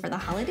HSN for the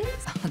holidays?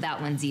 Oh,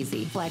 that one's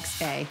easy.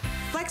 FlexPay.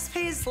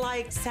 FlexPay is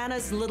like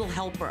Santa's little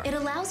helper. It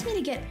allows me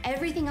to get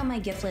everything on my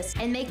gift list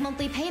And make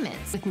monthly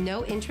payments with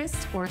no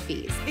interest or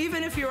fees.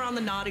 Even if you're on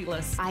the naughty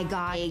list. I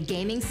got a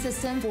gaming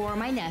system for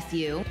my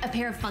nephew, a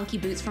pair of funky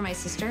boots for my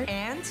sister,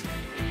 And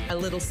a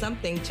little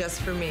something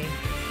just for me.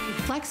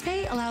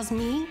 FlexPay allows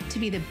me to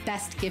be the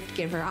best gift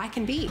giver I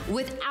can be.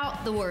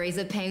 without the worries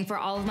of paying for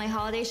all of my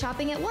holiday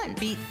shopping at once.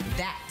 Beat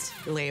that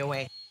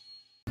layaway.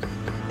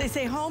 They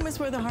say home is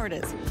where the heart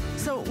is.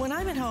 So when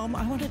I'm at home,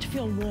 I want it to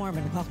feel warm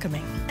and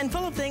welcoming and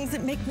full of things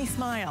that make me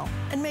smile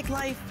and make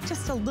life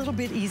just a little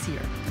bit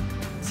easier.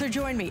 So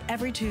join me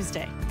every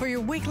Tuesday for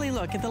your weekly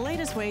look at the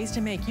latest ways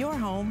to make your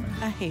home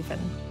a haven.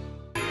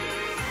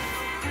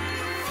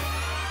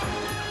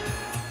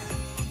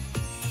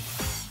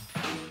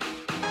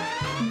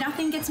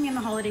 Nothing gets me in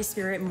the holiday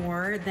spirit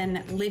more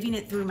than living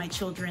it through my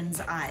children's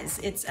eyes.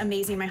 It's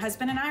amazing. My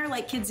husband and I are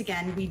like kids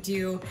again. We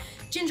do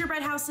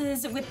gingerbread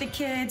houses with the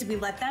kids. We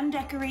let them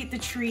decorate the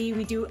tree.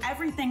 We do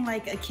everything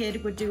like a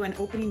kid would do an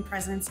opening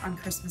presents on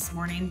Christmas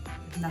morning.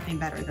 Nothing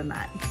better than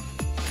that.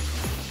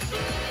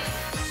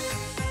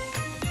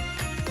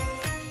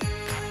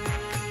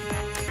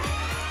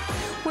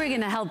 We're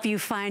going to help you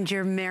find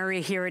your Merry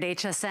here at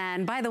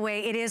HSN. By the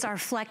way, it is our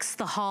Flex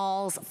the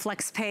Halls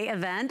FlexPay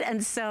event.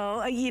 And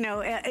so, you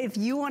know, if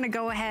you want to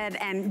go ahead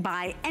and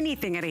buy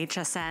anything at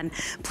HSN,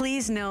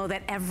 please know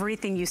that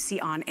everything you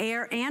see on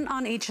air and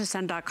on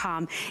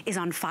hsn.com is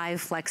on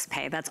 5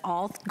 FlexPay. That's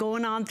all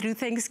going on through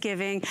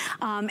Thanksgiving.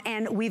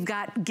 And we've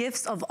got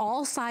gifts of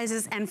all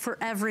sizes and for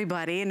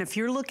everybody. And if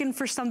you're looking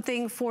for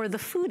something for the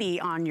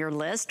foodie on your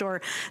list,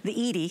 or the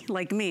eatie,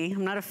 like me,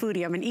 I'm not a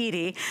foodie, I'm an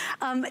eatie,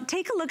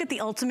 take a look at the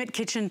Ultimate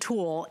Kitchen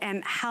Tool,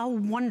 and how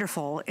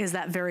wonderful is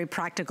that very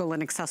practical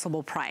and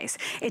accessible price.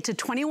 It's a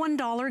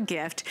 $21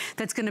 gift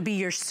that's going to be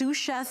your sous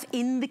chef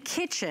in the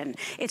kitchen.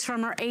 It's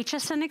from our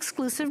HSN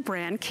exclusive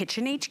brand,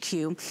 Kitchen HQ,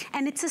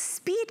 and it's a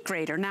speed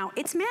grater. Now,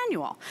 it's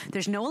manual.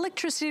 There's no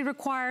electricity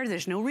required,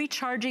 there's no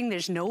recharging,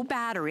 there's no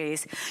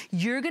batteries.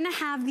 You're going to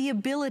have the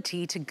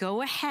ability to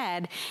go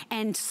ahead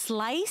and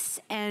slice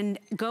and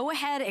go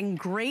ahead and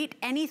grate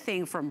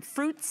anything from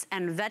fruits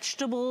and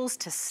vegetables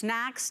to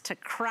snacks to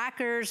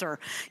crackers or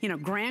you know,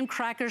 graham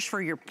crackers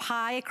for your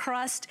pie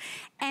crust.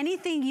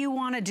 Anything you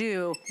want to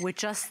do with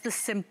just the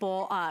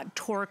simple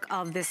torque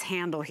of this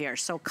handle here.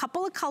 So a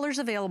couple of colors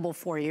available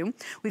for you.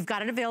 We've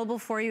got it available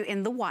for you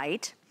in the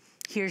white.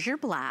 Here's your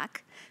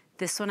black.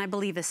 This one I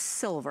believe is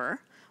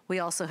silver. We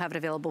also have it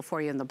available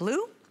for you in the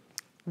blue,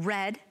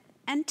 red,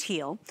 and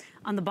teal.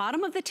 On the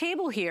bottom of the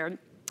table here,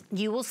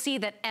 you will see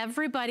that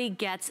everybody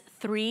gets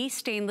 3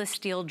 stainless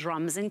steel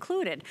drums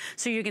included.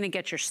 So you're gonna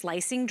get your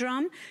slicing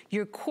drum,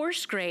 your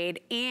coarse grade,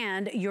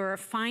 and your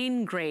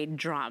fine grade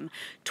drum.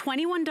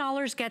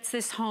 $21 gets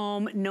this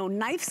home, no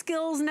knife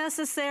skills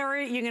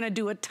necessary. You're gonna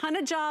do a ton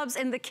of jobs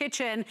in the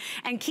kitchen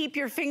and keep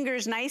your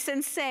fingers nice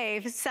and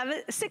safe.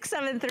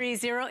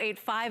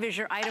 673-085 is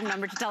your item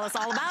number to tell us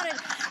all about it.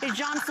 Is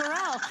John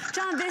Florell.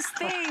 John, this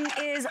thing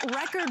is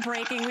record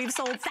breaking. We've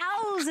sold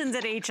thousands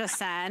at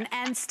HSN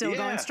and still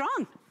going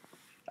strong.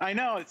 I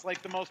know, it's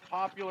like the most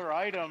popular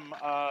item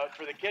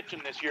for the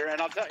kitchen this year, and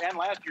and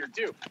last year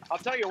too. I'll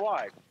tell you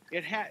why.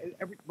 It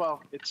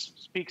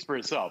speaks for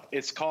itself.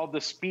 It's called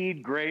the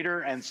Speed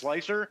Grater and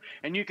Slicer,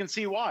 and you can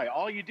see why.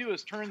 All you do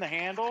is turn the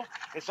handle.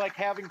 It's like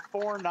having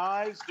 4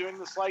 knives doing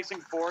the slicing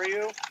for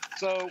you.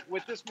 So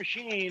with this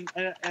machine,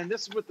 and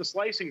this is with the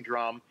slicing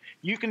drum,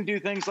 you can do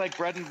things like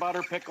bread and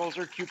butter pickles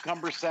or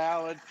cucumber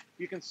salad.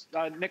 You can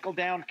nickel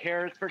down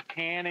carrots for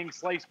canning,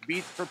 slice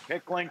beets for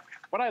pickling.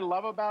 What I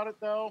love about it,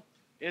 though,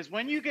 is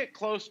when you get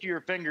close to your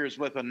fingers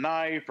with a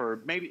knife,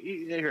 or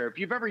maybe here, if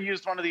you've ever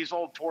used one of these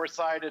old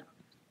 4-sided,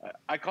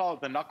 I call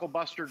it the knuckle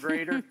buster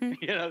grater,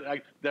 you know,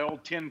 like the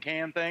old tin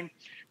can thing.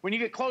 When you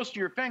get close to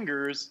your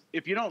fingers,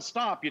 if you don't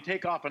stop, you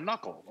take off a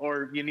knuckle,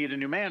 or you need a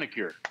new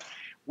manicure.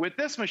 With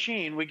this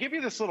machine, we give you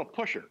this little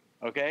pusher,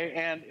 okay?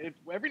 And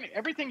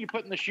everything you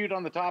put in the chute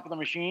on the top of the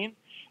machine,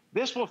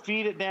 this will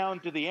feed it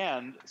down to the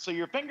end, so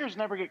your fingers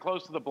never get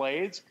close to the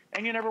blades,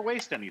 and you never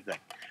waste anything.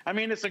 I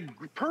mean, it's a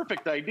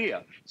perfect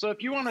idea. So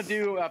if you want to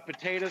do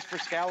potatoes for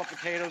scallop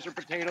potatoes or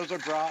potatoes au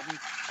gratin,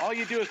 all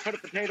you do is put a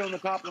potato on the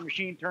top of the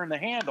machine, turn the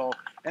handle,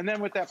 and then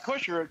with that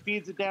pusher, it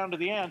feeds it down to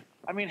the end.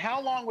 I mean,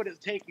 how long would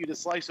it take you to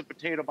slice a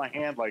potato by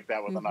hand like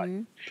that with a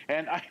knife?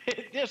 And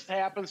it just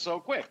happens so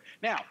quick.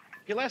 Now,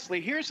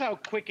 Leslie, here's how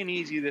quick and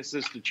easy this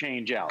is to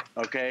change out,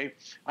 okay?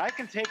 I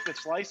can take the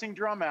slicing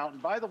drum out,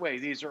 and by the way,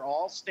 these are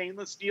all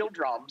stainless steel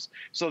drums,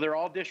 so they're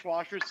all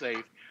dishwasher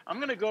safe.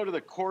 I'm gonna go to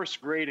the coarse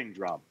grating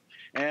drum.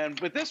 And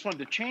with this one,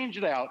 to change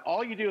it out,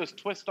 all you do is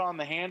twist on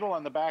the handle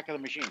on the back of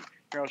the machine.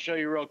 Here, I'll show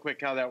you real quick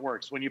how that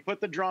works. When you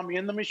put the drum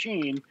in the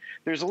machine,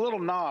 there's a little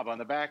knob on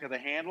the back of the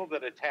handle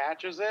that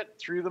attaches it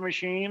through the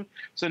machine.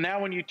 So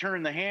now when you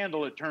turn the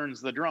handle, it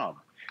turns the drum.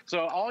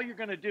 So all you're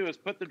going to do is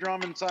put the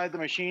drum inside the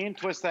machine,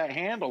 twist that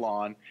handle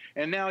on,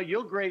 and now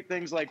you'll grate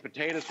things like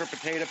potatoes for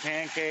potato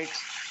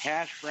pancakes,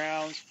 hash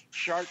browns,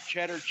 sharp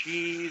cheddar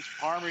cheese,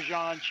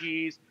 Parmesan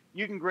cheese.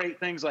 You can grate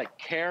things like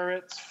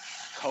carrots,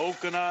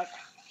 coconut,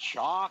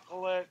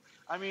 chocolate.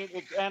 I mean,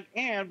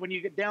 and when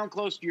you get down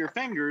close to your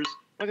fingers,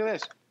 look at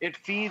this. It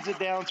feeds it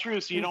down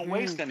through so you don't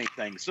waste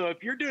anything. So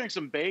if you're doing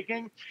some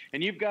baking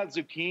and you've got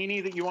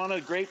zucchini that you want to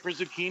grate for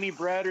zucchini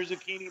bread or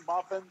zucchini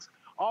muffins,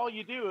 all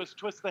you do is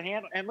twist the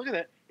handle, and look at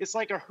that. It's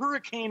like a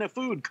hurricane of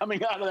food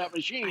coming out of that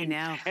machine. I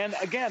know. And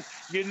again,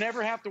 you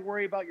never have to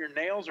worry about your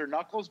nails or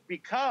knuckles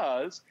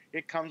because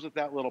it comes with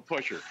that little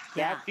pusher.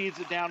 Yeah. That feeds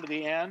it down to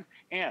the end,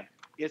 and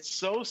it's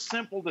so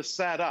simple to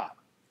set up.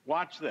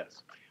 Watch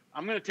this.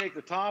 I'm going to take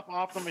the top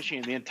off the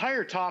machine. The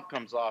entire top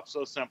comes off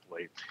so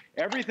simply.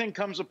 Everything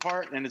comes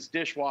apart and it's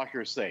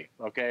dishwasher safe,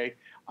 okay?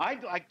 I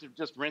like to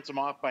just rinse them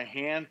off by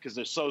hand because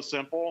they're so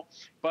simple.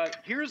 But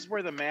here's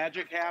where the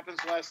magic happens,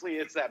 Leslie.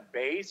 It's that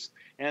base.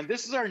 And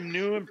this is our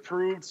new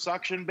improved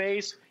suction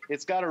base.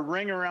 It's got a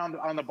ring around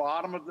on the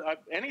bottom of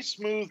any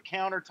smooth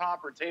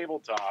countertop or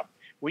tabletop.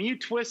 When you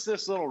twist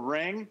this little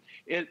ring,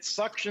 it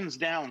suctions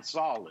down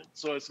solid,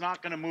 so it's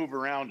not going to move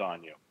around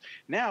on you.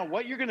 Now,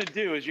 what you're going to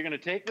do is you're going to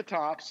take the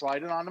top,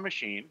 slide it on the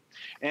machine,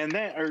 and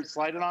then, or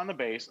slide it on the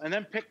base, and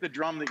then pick the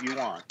drum that you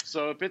want.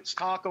 So if it's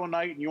taco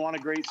night and you want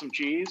to grate some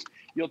cheese,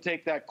 you'll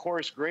take that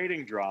coarse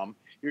grating drum.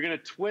 You're going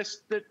to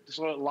twist it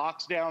so it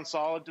locks down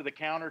solid to the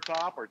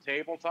countertop or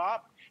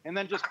tabletop, and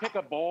then just pick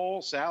a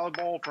bowl, salad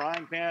bowl,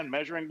 frying pan,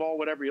 measuring bowl,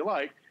 whatever you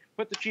like.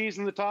 Put the cheese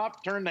in the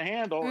top, turn the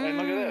handle, and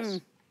look at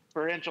this.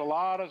 For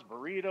enchiladas,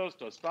 burritos,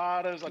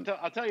 tostadas.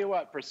 I'll tell you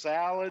what, for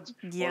salads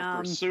or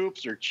for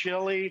soups or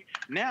chili.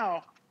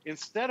 Now,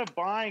 instead of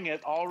buying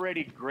it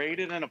already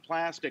grated in a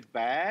plastic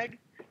bag,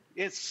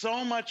 it's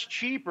so much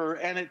cheaper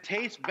and it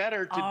tastes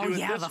better to do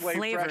it this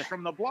way, fresh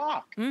from the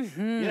block.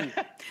 The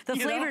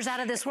flavor's out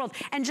of this world.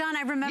 And John,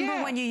 I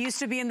remember when you used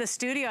to be in the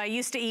studio, I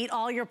used to eat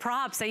all your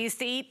props. I used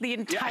to eat the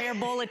entire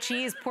bowl of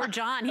cheese. Poor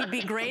John, he'd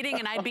be grating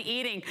and I'd be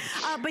eating.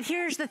 But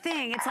here's the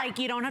thing. It's like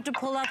you don't have to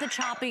pull out the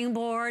chopping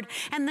board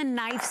and the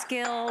knife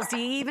skills. Do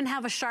you even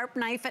have a sharp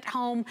knife at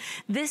home?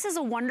 This is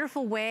a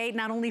wonderful way,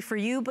 not only for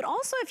you, but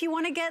also if you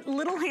want to get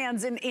little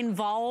hands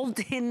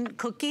involved in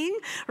cooking,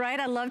 right?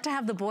 I love to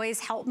have the boys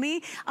help me.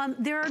 see,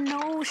 there are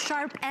no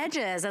sharp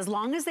edges. As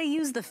long as they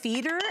use the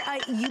feeder,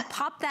 you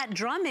pop that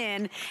drum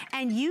in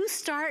and you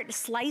start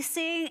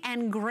slicing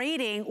and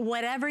grating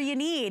whatever you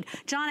need.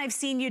 John, I've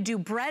seen you do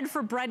bread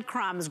for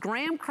breadcrumbs,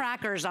 graham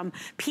crackers,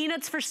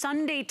 peanuts for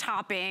sundae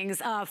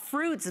toppings,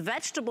 fruits,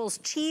 vegetables,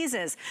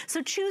 cheeses.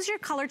 So choose your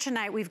color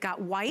tonight. We've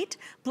got white,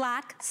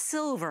 black,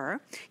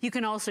 silver. You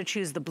can also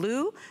choose the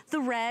blue,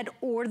 the red,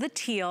 or the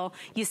teal.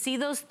 You see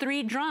those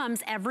 3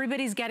 drums,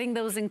 everybody's getting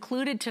those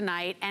included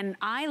tonight, and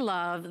I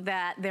love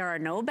that there are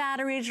no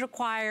batteries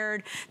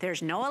required,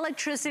 there's no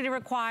electricity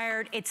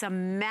required. It's a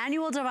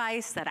manual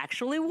device that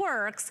actually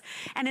works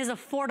and is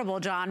affordable,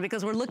 John,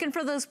 because we're looking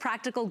for those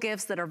practical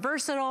gifts that are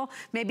versatile,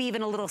 maybe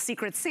even a little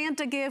Secret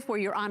Santa gift where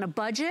you're on a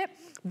budget.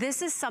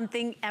 This is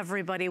something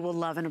everybody will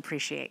love and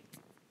appreciate.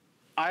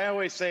 I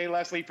always say,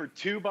 Leslie, for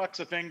 $2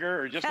 a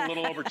finger, or just a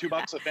little over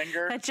 $2 a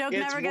finger, that joke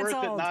it's never gets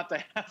worth old. it not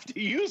to have to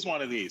use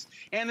one of these.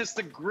 And it's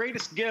the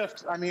greatest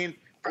gift. I mean,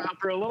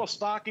 for a little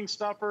stocking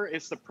stuffer,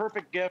 it's the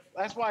perfect gift.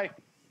 That's why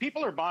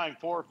people are buying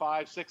 4,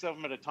 5, 6 of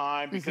them at a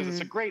time, because it's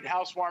a great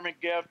housewarming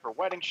gift for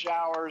wedding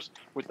showers.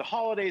 With the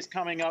holidays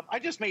coming up, I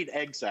just made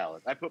egg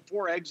salad. I put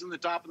 4 eggs in the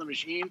top of the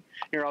machine.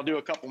 Here, I'll do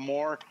a couple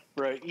more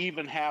for an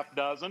even half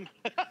dozen.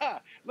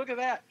 Look at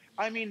that.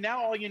 I mean,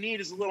 now all you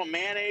need is a little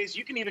mayonnaise.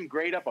 You can even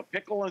grate up a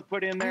pickle and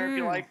put in there if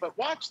you like. But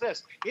watch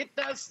this. It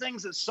does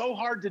things that's so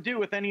hard to do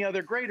with any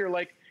other grater.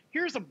 Like,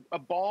 here's a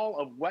ball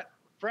of wet,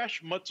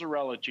 fresh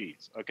mozzarella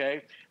cheese,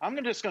 okay?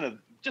 I'm just going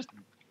to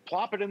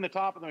plop it in the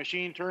top of the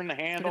machine, turn the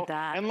handle,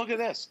 and look at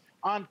this.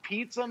 On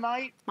pizza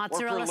night,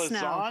 mozzarella or for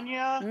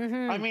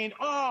lasagna, I mean,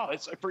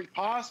 it's for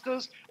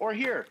pastas. Or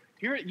here,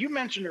 you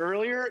mentioned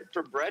earlier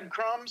for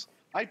breadcrumbs,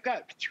 I've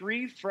got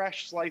 3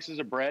 fresh slices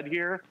of bread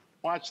here.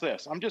 Watch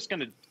this. I'm just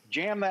going to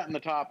jam that in the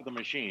top of the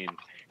machine.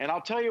 And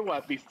I'll tell you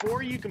what,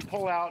 before you can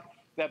pull out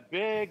that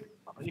big,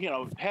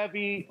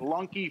 heavy,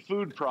 lunky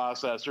food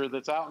processor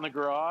that's out in the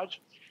garage,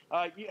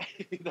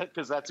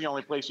 because that's the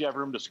only place you have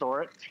room to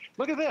store it.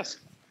 Look at this.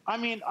 I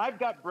mean, I've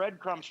got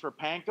breadcrumbs for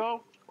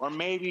panko, or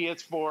maybe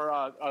it's for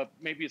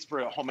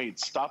a homemade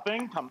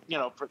stuffing.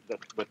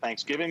 With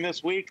Thanksgiving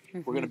this week,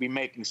 we're going to be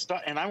making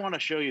stuff, and I want to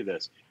show you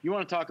this. You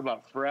want to talk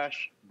about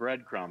fresh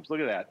breadcrumbs?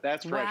 Look at that.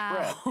 That's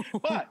fresh bread.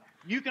 But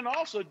you can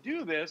also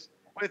do this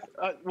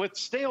with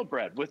stale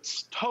bread, with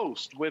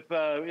toast, with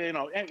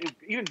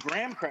even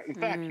graham crackers.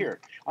 In fact, here,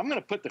 I'm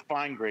going to put the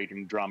fine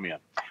grating drum in.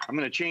 I'm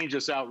going to change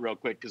this out real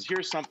quick, because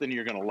here's something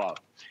you're going to love.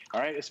 All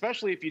right,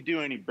 especially if you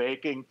do any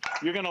baking,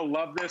 you're going to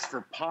love this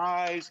for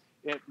pies,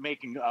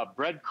 making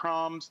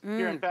breadcrumbs.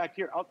 Here, in fact,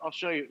 I'll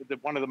show you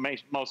one of the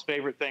most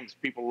favorite things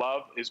people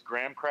love is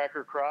graham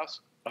cracker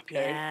crust.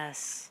 Okay.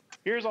 Yes.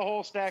 Here's a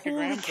whole stack of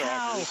graham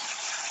crackers.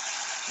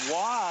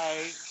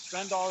 Why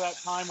spend all that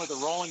time with a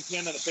rolling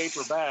pin and a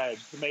paper bag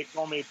to make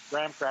homemade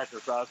graham cracker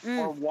crust?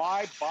 Or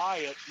why buy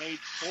it made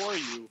for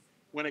you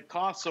when it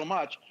costs so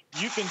much?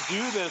 You can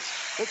do this.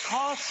 It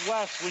costs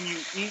less when you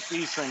eat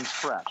these things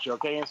fresh,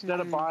 okay?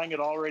 Instead of buying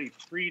it already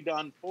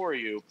pre-done for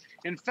you.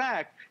 In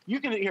fact,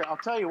 I'll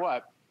tell you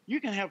what,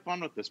 you can have fun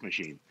with this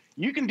machine.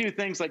 You can do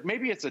things like,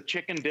 maybe it's a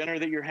chicken dinner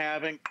that you're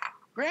having.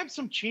 Grab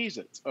some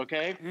Cheez-Its,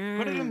 okay?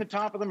 Put it in the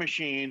top of the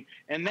machine,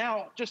 and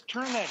now just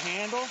turn that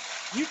handle.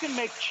 You can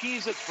make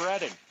Cheez-It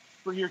breading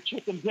for your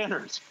chicken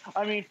dinners.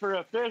 I mean, for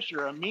a fish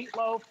or a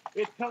meatloaf,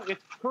 it's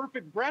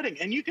perfect breading.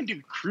 And you can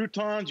do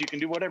croutons, you can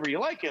do whatever you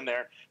like in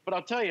there. But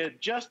I'll tell you,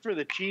 just for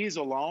the cheese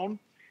alone,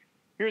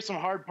 here's some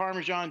hard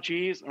Parmesan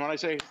cheese. And when I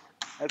say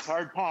that's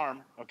hard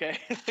parm, okay?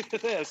 Look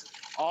at this.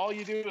 All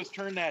you do is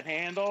turn that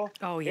handle.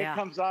 Oh, yeah. It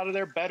comes out of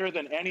there better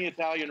than any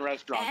Italian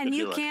restaurant and could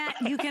you do can't,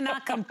 you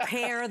cannot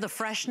compare the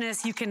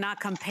freshness. You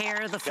cannot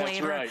compare the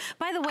flavor. That's right.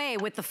 By the way,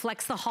 with the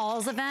Flex the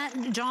Halls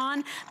event,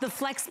 John, the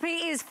Flex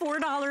Pay is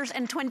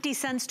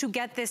 $4.20 to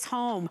get this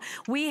home.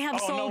 We have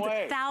sold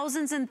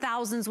thousands and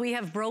thousands. We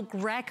have broke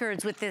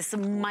records with this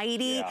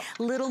mighty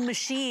little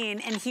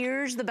machine. And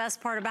here's the best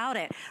part about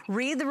it.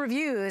 Read the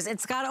reviews.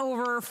 It's got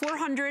over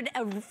 400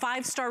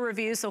 5-star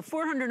reviews, so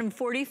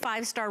 445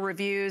 5-star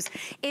reviews.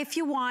 If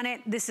you want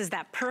it, this is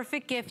that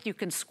perfect gift you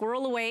can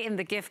squirrel away in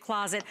the gift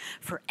closet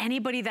for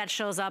anybody that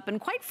shows up.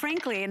 And quite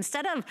frankly,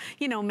 instead of,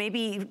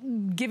 maybe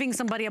giving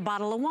somebody a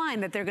bottle of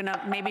wine that they're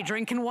gonna maybe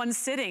drink in one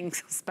sitting,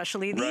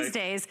 especially these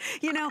days,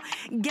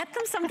 get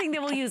them something they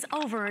will use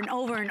over and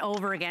over and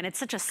over again. It's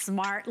such a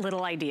smart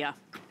little idea.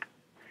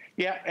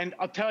 Yeah, and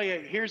I'll tell you,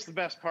 here's the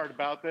best part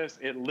about this.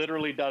 It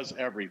literally does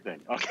everything,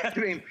 okay? I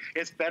mean,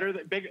 it's better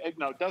than it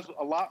does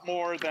a lot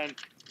more than,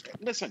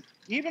 listen,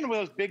 even with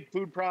those big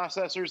food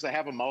processors that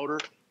have a motor,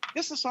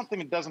 this is something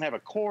that doesn't have a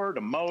cord,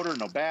 a motor,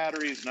 no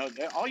batteries,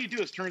 all you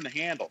do is turn the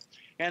handle.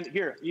 And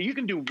here, you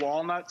can do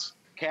walnuts,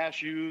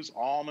 cashews,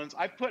 almonds.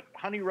 I put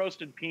honey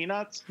roasted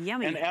peanuts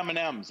and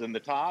M&Ms in the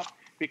top,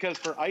 because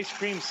for ice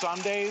cream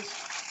sundaes,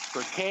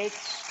 for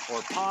cakes,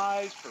 or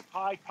pies, for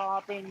pie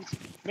toppings.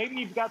 Maybe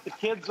you've got the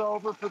kids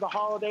over for the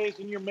holidays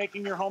and you're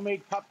making your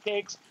homemade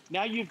cupcakes.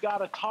 Now you've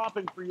got a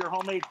topping for your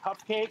homemade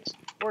cupcakes.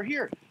 Or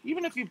here,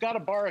 even if you've got a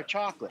bar of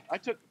chocolate. I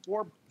took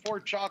four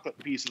chocolate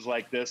pieces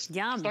like this,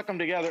 stuck them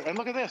together, and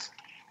look at this.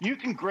 You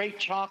can grate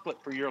chocolate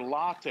for your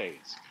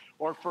lattes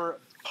or for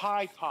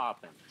pie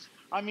toppings.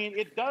 I mean,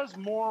 it does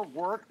more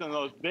work than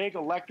those big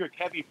electric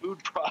heavy food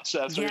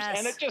processors. Yes.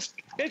 And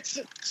it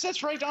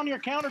sits right on your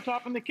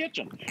countertop in the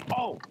kitchen.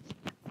 Oh,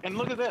 and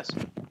look at this.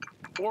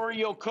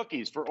 Oreo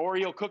cookies for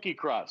Oreo cookie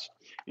crust.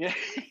 Yeah.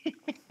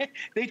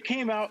 They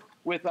came out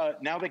with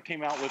now they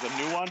came out with a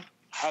new one.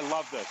 I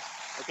love this.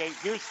 Okay,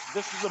 this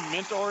is the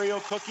mint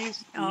Oreo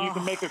cookies you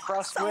can make a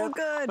crust so with.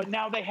 Good. But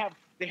now they have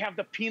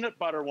the peanut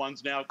butter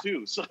ones now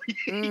too. So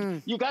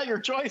you got your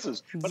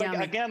choices. But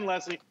again,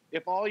 Leslie,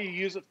 if all you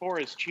use it for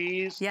is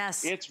cheese,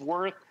 yes, it's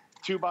worth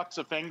 $2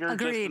 a finger.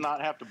 Agreed. Just to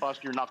not have to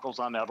bust your knuckles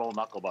on that old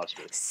knuckle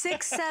buster.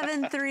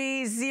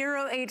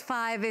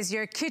 673085 is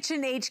your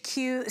Kitchen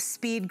HQ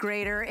speed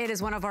grater. It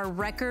is one of our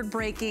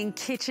record-breaking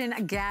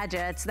kitchen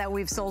gadgets that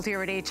we've sold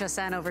here at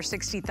HSN. Over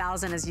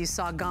 60,000, as you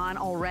saw, gone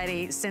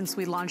already since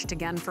we launched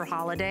again for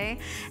holiday.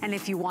 And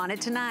if you want it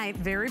tonight,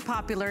 very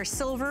popular,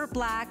 silver,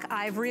 black,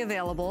 ivory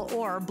available,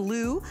 or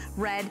blue,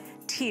 red,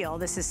 teal.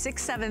 This is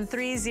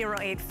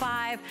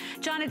 673085.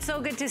 John, it's so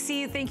good to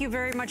see you. Thank you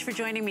very much for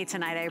joining me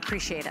tonight. I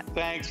appreciate it.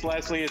 Thanks,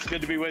 Leslie. It's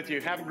good to be with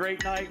you. Have a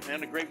great night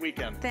and a great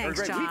weekend. Thanks, or a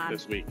great John. week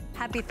this week.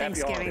 Happy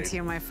Thanksgiving to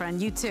you, my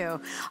friend. You too.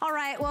 All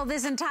right, well,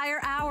 this entire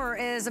hour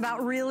is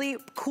about really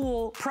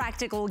cool,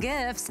 practical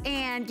gifts.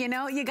 And, you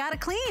know, you gotta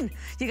clean.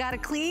 You gotta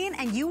clean,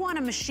 and you want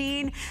a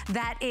machine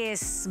that is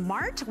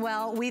smart?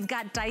 Well, we've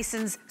got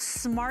Dyson's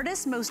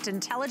smartest, most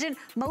intelligent,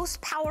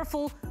 most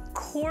powerful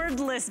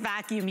cordless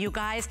vacuum, you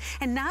guys.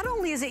 And not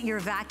only is it your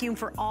vacuum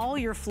for all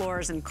your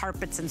floors and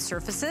carpets and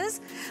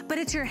surfaces, but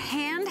it's your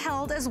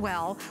handheld as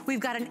well. We've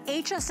got an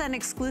HSN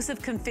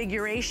exclusive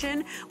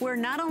configuration where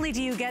not only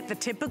do you get the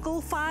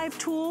typical 5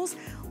 tools,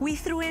 we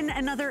threw in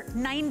another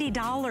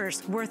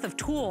 $90 worth of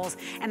tools.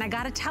 And I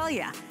gotta tell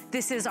you,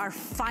 this is our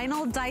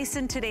final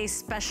Dyson Today's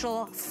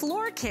Special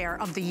Floor Care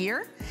of the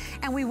year.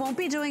 And we won't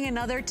be doing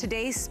another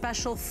Today's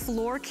Special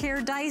Floor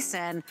Care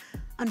Dyson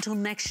until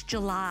next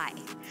July.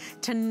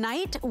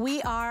 Tonight,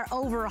 we are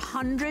over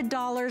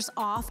 $100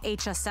 off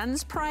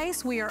HSN's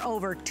price. We are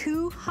over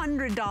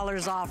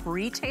 $200 off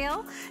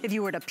retail if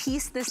you were to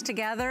piece this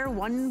together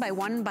one by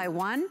one by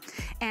one.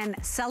 And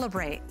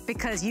celebrate,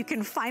 because you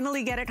can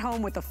finally get it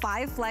home with the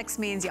 5 Flex,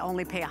 means you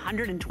only pay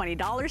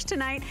 $120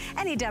 tonight.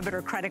 Any debit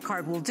or credit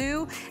card will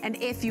do.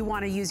 And if you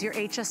want to use your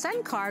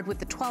HSN card with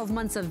the 12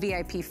 months of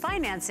VIP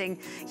financing,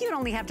 you'd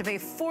only have to pay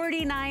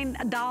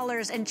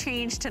 $49 and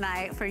change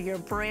tonight for your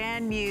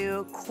brand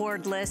new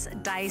cordless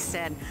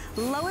Dyson.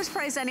 Lowest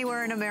price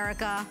anywhere in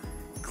America.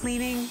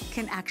 Cleaning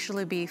can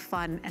actually be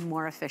fun and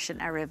more efficient,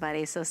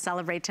 everybody, so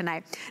celebrate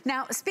tonight.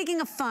 Now,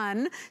 speaking of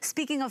fun,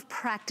 speaking of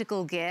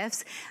practical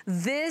gifts,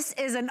 this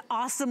is an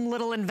awesome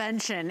little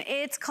invention.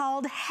 It's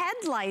called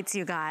headlights,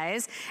 you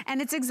guys,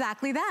 and it's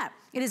exactly that.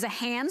 It is a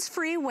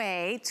hands-free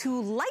way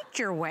to light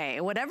your way,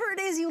 whatever it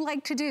is you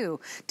like to do.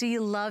 Do you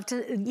love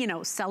to, you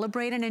know,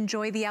 celebrate and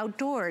enjoy the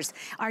outdoors?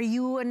 Are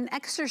you an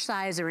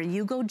exerciser and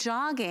you go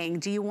jogging?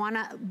 Do you want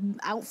to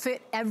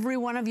outfit every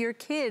one of your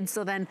kids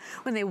so then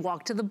when they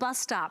walk to the bus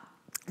stop,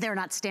 they're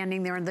not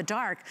standing there in the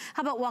dark?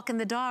 How about walking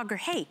the dog? Or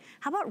hey,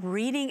 how about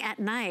reading at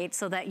night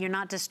so that you're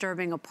not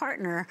disturbing a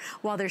partner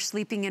while they're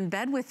sleeping in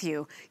bed with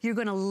you? You're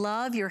gonna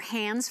love your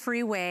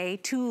hands-free way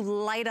to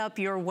light up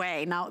your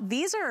way. Now,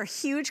 these are a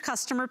huge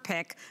customer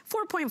pick,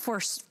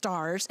 4.4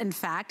 stars, in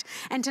fact.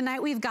 And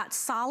tonight we've got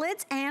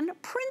solids and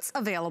prints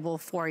available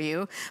for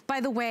you.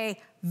 By the way,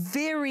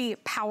 very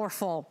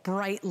powerful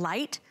bright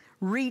light.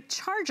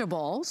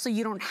 Rechargeable, so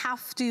you don't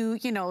have to,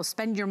 you know,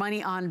 spend your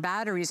money on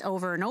batteries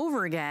over and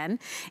over again.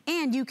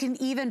 And you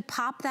can even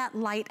pop that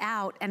light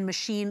out and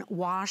machine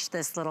wash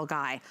this little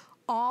guy.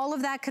 All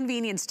of that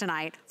convenience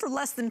tonight for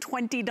less than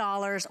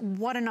 $20.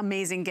 What an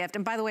amazing gift.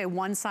 And by the way,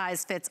 one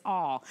size fits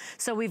all.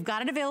 So we've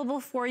got it available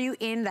for you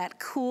in that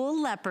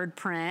cool leopard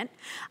print.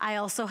 I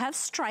also have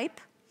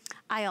stripe.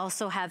 I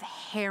also have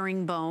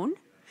herringbone.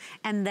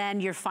 And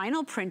then your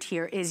final print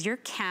here is your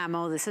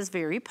camo. This is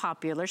very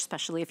popular,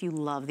 especially if you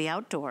love the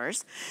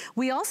outdoors.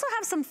 We also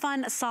have some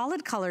fun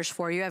solid colors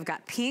for you. I've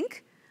got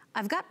pink,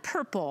 I've got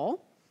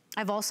purple.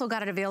 I've also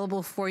got it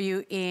available for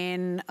you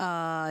in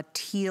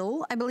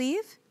teal, I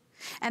believe.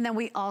 And then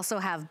we also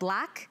have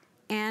black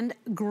and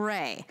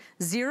gray.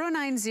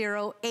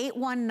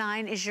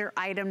 090819 is your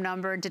item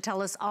number to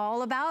tell us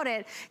all about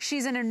it.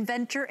 She's an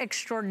inventor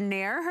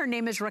extraordinaire. Her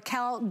name is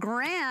Raquel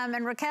Graham.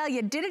 And Raquel,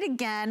 you did it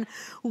again.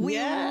 We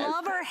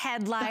love our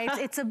headlights.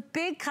 It's a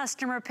big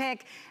customer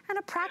pick and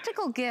a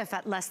practical gift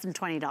at less than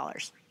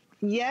 $20.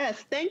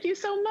 Yes, thank you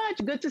so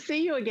much. Good to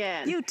see you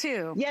again. You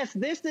too. Yes,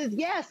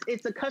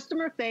 it's a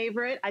customer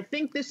favorite. I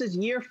think this is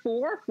year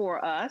 4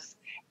 for us,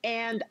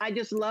 and I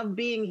just love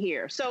being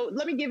here. So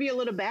let me give you a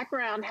little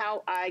background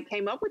how I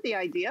came up with the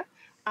idea.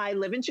 I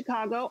live in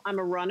Chicago. I'm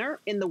a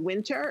runner. In the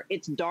winter,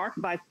 it's dark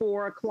by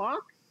 4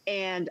 o'clock.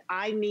 And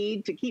I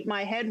need to keep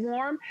my head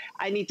warm.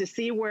 I need to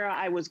see where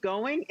I was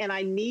going, and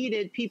I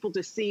needed people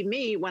to see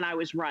me when I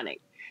was running.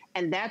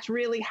 And that's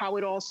really how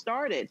it all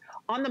started.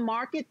 On the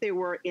market, there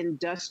were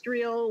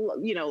industrial,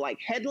 like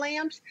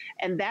headlamps,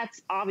 and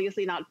that's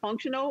obviously not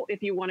functional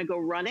if you want to go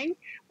running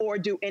or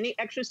do any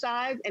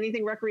exercise,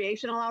 anything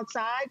recreational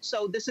outside.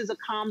 So this is a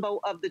combo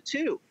of the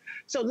two.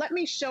 So let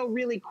me show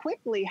really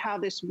quickly how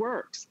this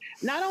works.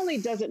 Not only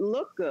does it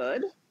look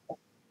good,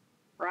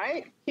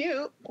 right?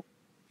 Cute.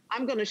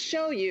 I'm going to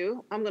show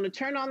you, I'm going to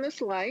turn on this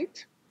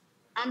light.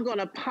 I'm going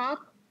to pop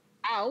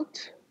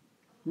out.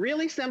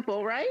 Really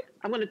simple, right?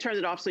 I'm going to turn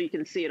it off so you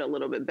can see it a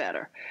little bit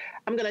better.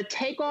 I'm going to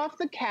take off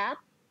the cap.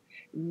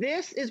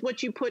 This is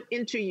what you put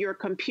into your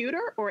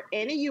computer or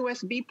any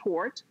USB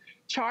port,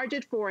 charge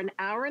it for an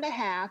hour and a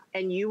half,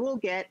 and you will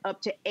get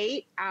up to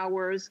 8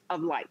 hours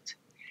of light.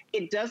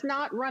 It does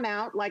not run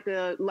out like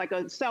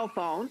a cell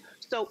phone.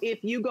 So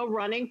if you go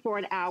running for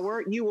an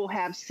hour, you will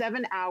have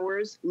 7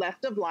 hours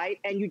left of light,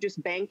 and you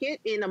just bank it.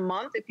 In a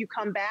month, if you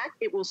come back,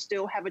 it will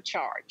still have a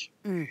charge.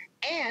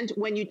 And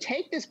when you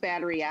take this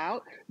battery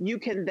out, you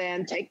can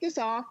then take this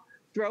off,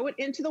 throw it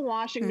into the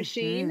washing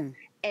machine,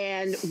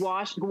 and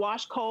wash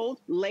cold,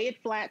 lay it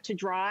flat to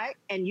dry,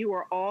 and you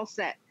are all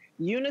set.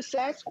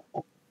 Unisex.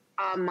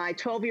 My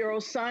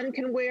 12-year-old son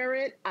can wear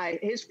it.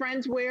 His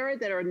friends wear it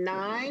that are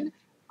 9.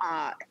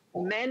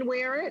 Men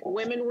wear it,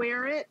 women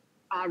wear it.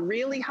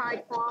 Really high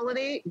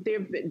quality.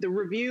 The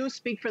reviews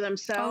speak for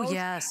themselves. Oh,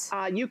 yes.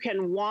 You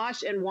can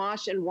wash and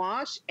wash and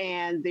wash,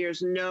 and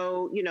there's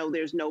no,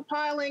 there's no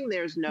piling,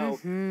 there's no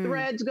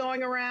threads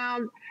going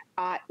around.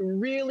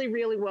 Really,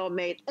 really well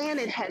made, and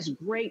it has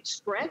great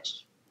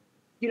stretch.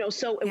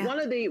 So one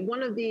of the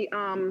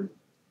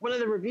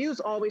reviews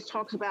always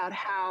talks about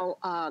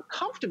how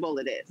comfortable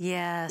it is.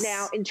 Yes.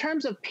 Now, in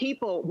terms of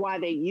people, why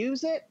they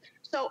use it.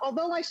 So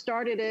although I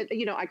started it,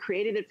 I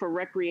created it for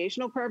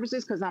recreational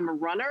purposes because I'm a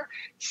runner,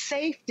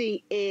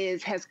 safety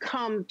has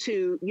come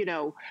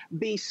to,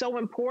 be so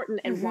important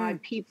and why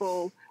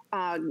people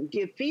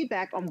give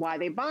feedback on why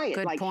they buy it.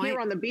 Good point. Here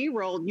on the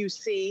B-roll, you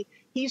see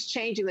he's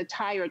changing the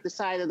tire at the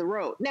side of the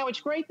road. Now, it's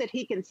great that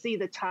he can see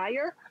the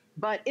tire,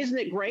 but isn't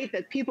it great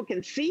that people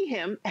can see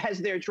him as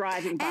they're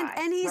driving by?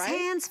 And he's right?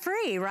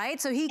 hands-free,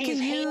 right? So he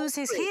can use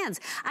his hands.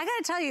 I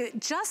gotta tell you,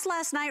 just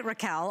last night,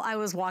 Raquel, I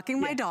was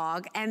walking my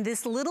dog, and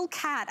this little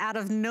cat out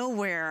of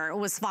nowhere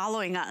was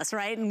following us,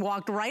 right? And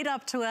walked right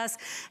up to us.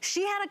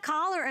 She had a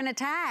collar and a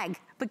tag.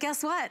 But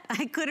guess what?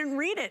 I couldn't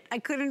read it. I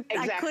couldn't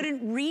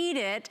read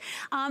it.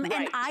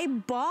 And I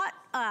bought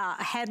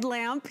a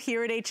headlamp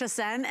here at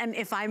HSN, and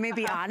if I may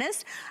be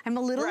honest, I'm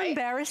a little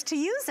embarrassed to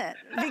use it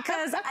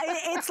because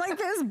it's like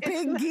this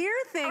big gear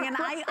thing, and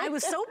I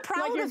was so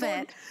proud of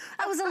it.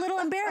 I was a little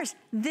embarrassed.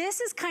 This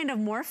is kind of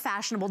more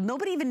fashionable.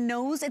 Nobody even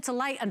knows it's a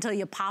light until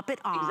you pop it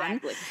on.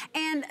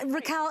 And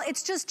Raquel,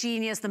 it's just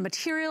genius. The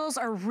materials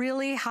are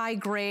really high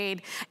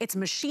grade. It's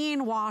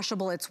machine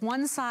washable. It's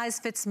one size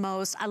fits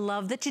most. I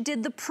love that you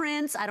did the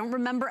prints. I don't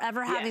remember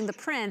ever having the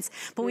prints,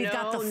 but we've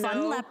got the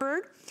fun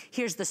leopard.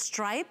 Here's the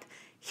stripe.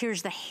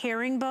 Here's the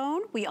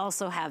herringbone. We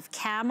also have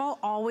camel,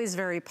 always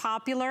very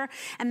popular.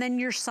 And then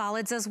your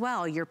solids as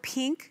well. Your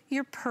pink,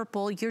 your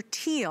purple, your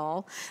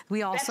teal.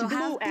 We also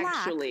have black.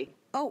 Actually.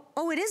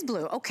 Oh, it is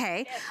blue,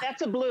 okay. Yes,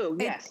 that's a blue,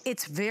 yes.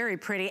 It's very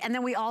pretty. And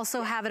then we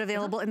also have it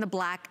available in the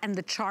black and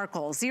the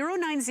charcoal.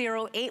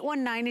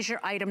 090819 is your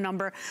item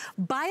number.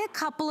 Buy a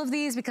couple of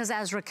these because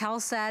as Raquel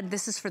said,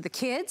 this is for the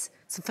kids.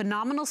 It's a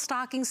phenomenal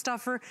stocking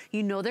stuffer.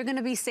 You know they're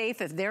gonna be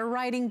safe if they're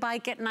riding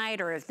bike at night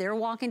or if they're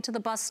walking to the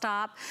bus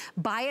stop.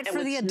 Buy it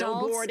for the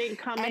adults. Snowboarding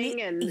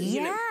coming and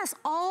yes,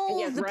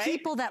 all of the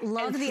people that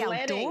love the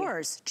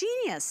outdoors.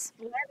 Genius.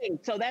 Sledding,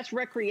 so that's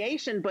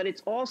recreation, but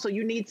it's also,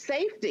 you need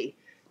safety.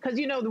 Because,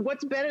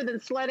 what's better than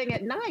sledding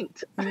at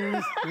night?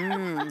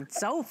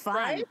 So fun.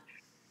 Right?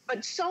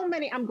 But so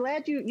many, I'm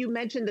glad you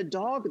mentioned the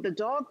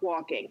dog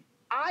walking.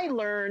 I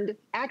learned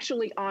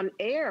actually on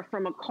air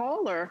from a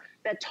caller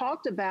that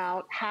talked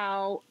about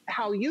how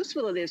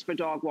useful it is for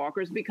dog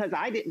walkers because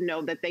I didn't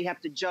know that they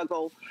have to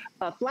juggle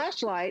a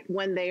flashlight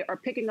when they are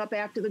picking up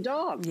after the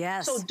dog.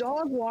 Yes. So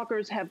dog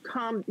walkers have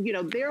come,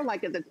 they're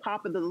like at the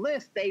top of the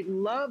list. They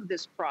love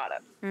this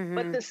product.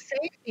 But the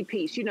safety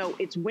piece,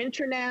 it's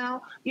winter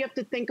now. You have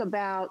to think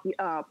about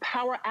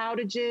power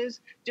outages,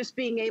 just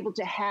being able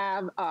to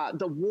have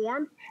the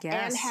warmth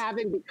and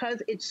having,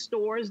 because it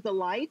stores the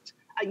light,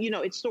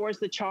 it stores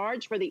the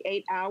charge for the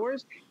 8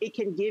 hours. It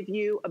can give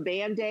you a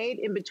Band-Aid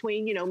in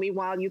between,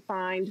 meanwhile you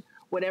find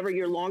whatever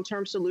your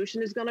long-term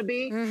solution is going to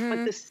be.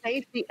 But the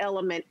safety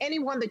element,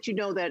 anyone that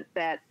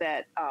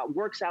that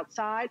works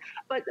outside,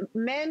 but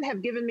men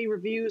have given me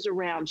reviews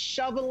around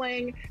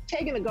shoveling,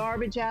 taking the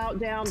garbage out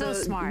down down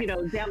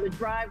the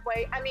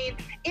driveway. I mean,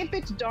 if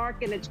it's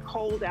dark and it's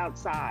cold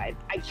outside,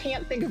 I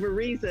can't think of a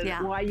reason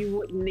why you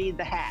wouldn't need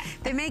the hat.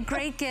 They make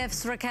great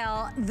gifts,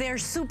 Raquel. They're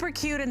super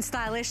cute and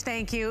stylish.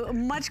 Thank you.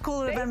 Much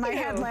cooler than my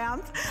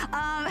headlamp.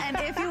 And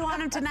if you want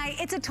them tonight,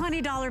 it's a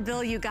 $20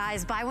 bill, you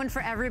guys. Buy one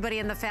for everybody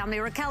in the family.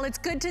 Raquel, it's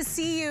good to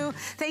see you.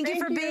 Thank you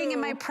for being in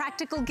my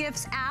Practical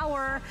Gifts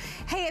Hour.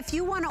 Hey, if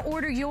you want to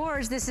order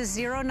yours, this is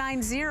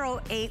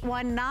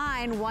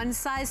 090-819. One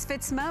size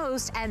fits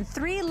most and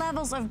 3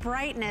 levels of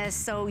brightness,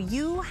 so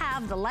you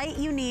have the light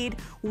you need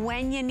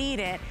when you need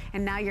it.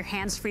 And now you're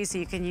hands-free, so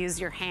you can use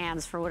your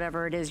hands for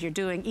whatever it is you're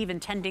doing, even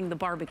tending the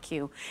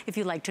barbecue if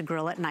you like to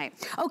grill at night.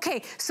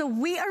 Okay, so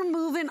we are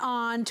moving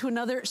on to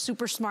another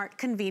super smart,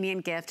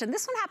 convenient gift. And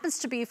this one happens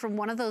to be from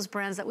one of those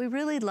brands that we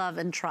really love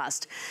and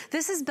trust.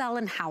 This is Bell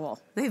 & Howell.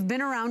 They've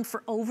been around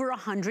for over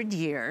 100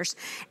 years.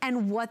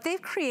 And what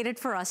they've created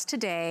for us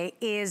today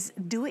is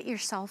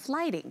do-it-yourself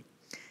lighting.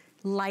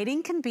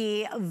 Lighting can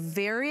be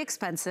very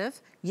expensive.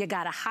 You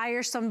gotta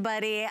hire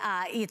somebody.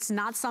 It's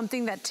not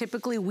something that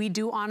typically we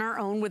do on our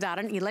own without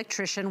an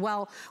electrician.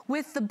 Well,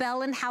 with the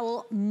Bell &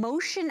 Howell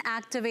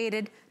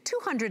motion-activated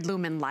 200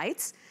 lumen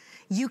lights,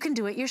 you can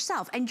do it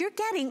yourself. And you're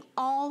getting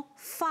all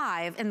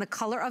 5 in the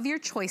color of your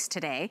choice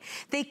today.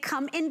 They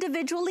come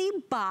individually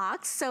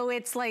boxed, so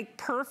it's like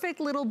perfect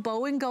little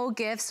bow and go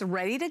gifts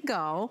ready to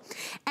go.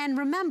 And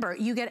remember,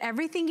 you get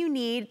everything you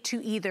need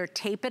to either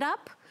tape it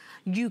up,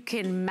 you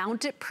can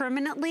mount it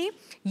permanently.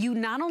 You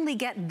not only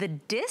get the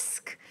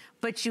disc,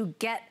 but you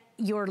get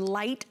your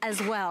light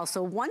as well.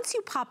 So once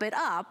you pop it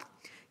up,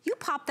 you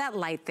pop that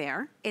light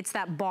there. It's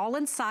that ball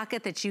and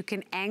socket that you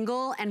can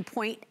angle and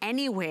point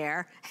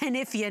anywhere. And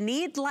if you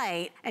need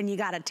light and you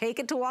gotta take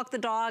it to walk the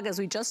dog, as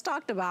we just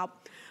talked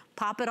about,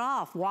 pop it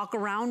off, walk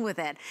around with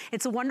it.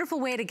 It's a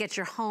wonderful way to get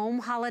your home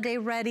holiday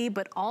ready,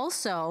 but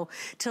also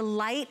to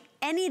light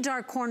any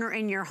dark corner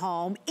in your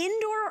home,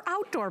 indoor or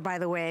outdoor, by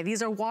the way.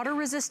 These are water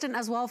resistant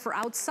as well for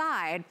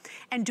outside,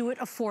 and do it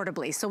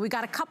affordably. So we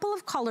got a couple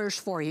of colors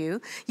for you.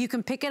 You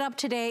can pick it up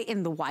today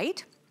in the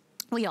white.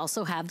 We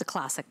also have the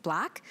classic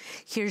black.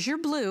 Here's your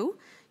blue.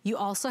 You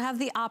also have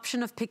the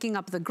option of picking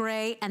up the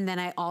gray, and then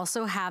I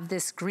also have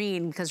this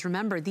green, because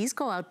remember, these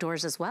go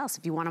outdoors as well. So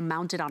if you want to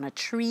mount it on a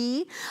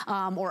tree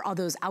or all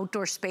those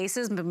outdoor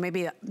spaces, but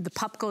maybe the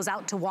pup goes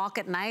out to walk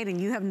at night and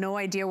you have no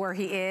idea where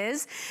he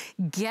is,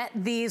 get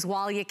these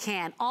while you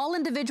can. All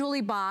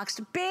individually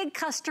boxed, big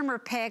customer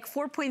pick,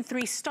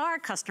 4.3 star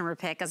customer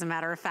pick, as a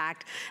matter of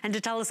fact. And to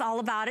tell us all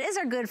about it is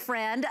our good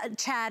friend,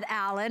 Chad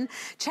Allen.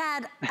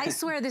 Chad, I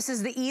swear this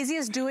is the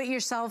easiest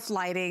do-it-yourself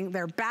lighting.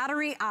 They're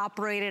battery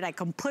operated. I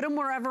can put them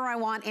wherever I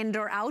want,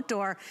 indoor,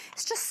 outdoor.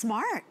 It's just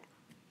smart.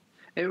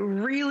 It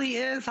really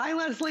is. Hi,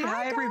 Leslie.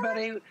 Hi,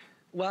 everybody.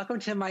 Welcome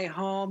to my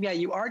home. Yeah,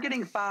 you are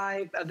getting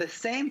 5 of the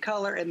same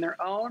color in their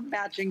own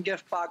matching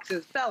gift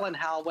boxes. Bell &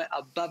 Howell went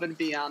above and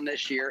beyond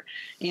this year.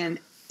 And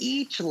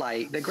each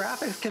light, the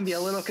graphics can be a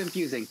little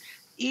confusing.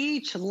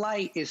 Each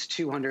light is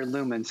 200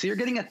 lumens. So you're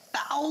getting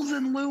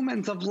 1,000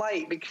 lumens of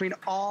light between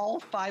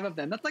all 5 of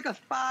them. That's like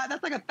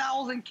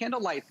 1,000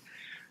 candle lights.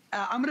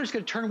 I'm just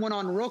going to turn one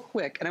on real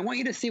quick, and I want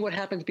you to see what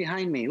happens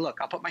behind me. Look,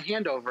 I'll put my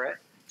hand over it.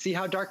 See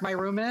how dark my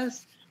room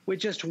is? With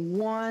just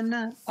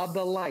one of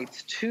the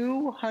lights,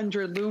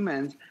 200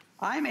 lumens,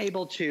 I'm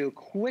able to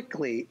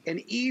quickly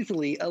and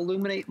easily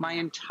illuminate my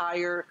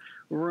entire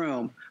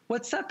room.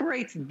 What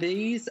separates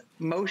these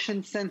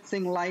motion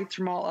sensing lights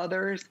from all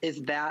others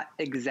is that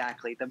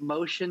exactly, the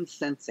motion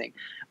sensing.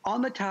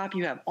 On the top,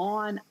 you have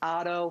on,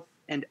 auto,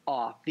 and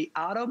off. The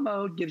auto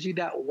mode gives you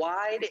that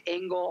wide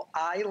angle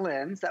eye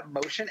lens that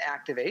motion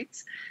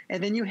activates.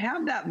 And then you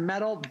have that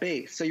metal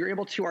base. So you're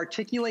able to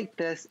articulate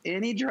this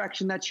any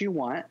direction that you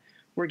want.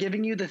 We're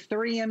giving you the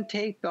 3M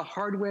tape, the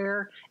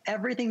hardware,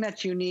 everything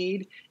that you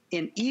need,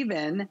 and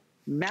even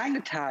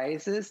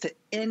magnetizes to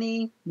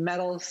any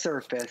metal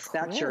surface.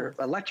 Cool. That's your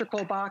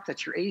electrical box,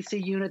 that's your AC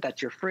unit,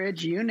 that's your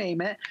fridge, you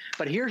name it.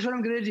 But here's what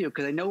I'm going to do,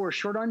 because I know we're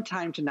short on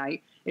time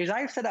tonight, is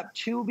I've set up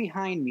 2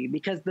 behind me,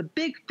 because the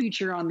big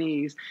feature on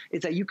these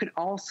is that you can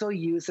also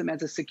use them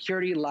as a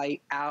security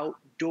light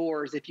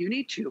outdoors if you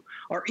need to,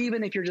 or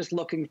even if you're just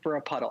looking for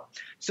a puddle.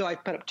 So I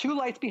put up 2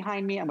 lights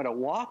behind me. I'm going to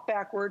walk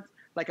backwards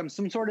like I'm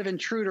some sort of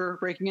intruder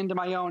breaking into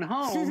my own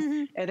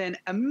home, and then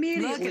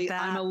immediately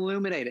I'm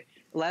illuminated.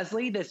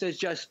 Leslie, this is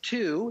just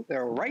 2.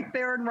 They're right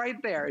there and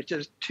right there. It's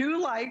just 2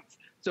 lights,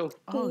 so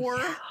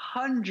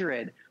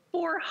 400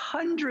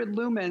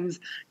 lumens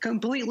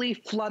completely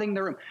flooding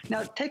the room.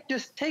 Now,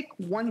 just take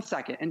 1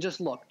 second and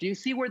just look. Do you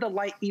see where the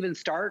light even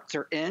starts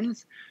or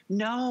ends?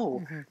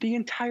 No, the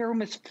entire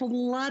room is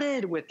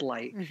flooded with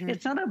light.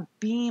 It's not a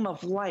beam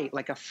of light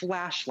like a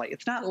flashlight.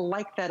 It's not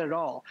like that at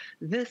all.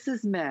 This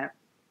is meant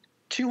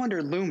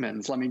 200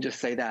 lumens, let me just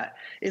say that,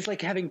 is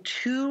like having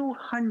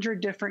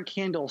 200 different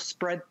candles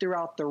spread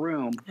throughout the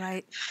room,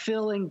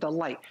 filling the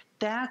light.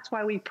 That's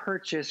why we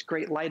purchased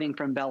great lighting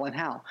from Bell &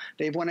 Howell.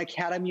 They've won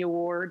Academy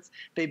Awards.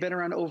 They've been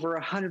around over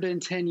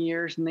 110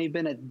 years, and they've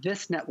been at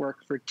this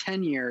network for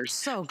 10 years.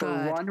 So good.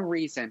 For one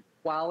reason.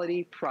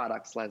 Quality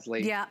products,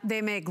 Leslie. Yeah,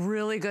 they make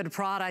really good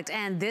product,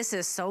 and this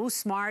is so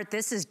smart.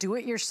 This is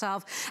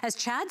do-it-yourself. As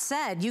Chad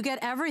said, you get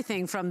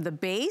everything from the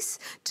base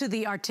to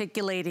the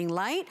articulating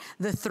light,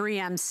 the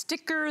 3M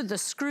sticker, the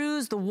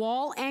screws, the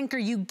wall anchor.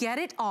 You get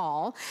it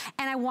all.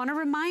 And I want to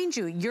remind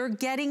you, you're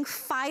getting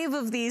 5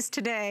 of these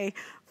today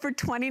for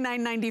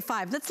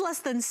 $29.95. That's less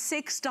than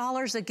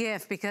 $6 a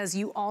gift because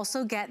you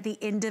also get the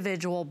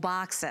individual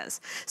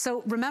boxes.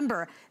 So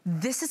remember,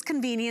 this is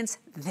convenience,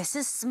 this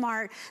is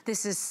smart,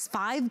 this is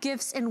 5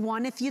 gifts in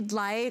one if you'd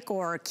like,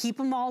 or keep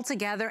them all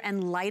together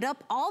and light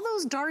up all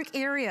those dark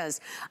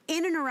areas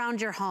in and around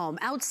your home,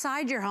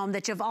 outside your home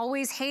that you've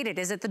always hated.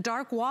 Is it the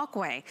dark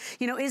walkway?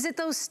 You know, is it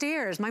those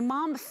stairs? My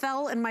mom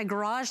fell in my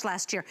garage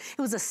last year.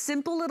 It was a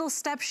simple little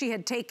step she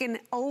had taken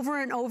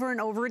over and over and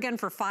over again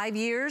for 5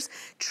 years,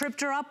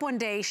 tripped her up one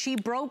day, she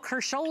broke her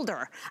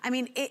shoulder. I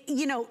mean,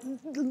 you know,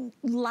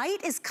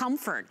 light is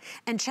comfort.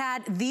 And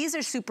Chad, these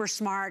are super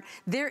smart.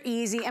 They're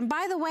easy. And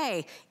by the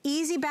way,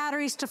 easy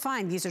batteries to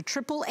find. These are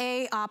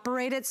AAA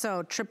operated,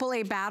 so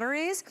AAA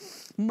batteries,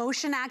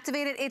 motion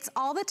activated. It's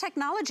all the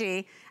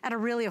technology at a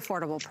really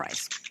affordable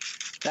price.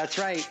 That's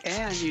right.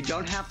 And you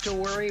don't have to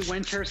worry.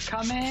 Winter's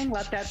coming.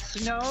 Let that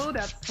snow,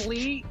 that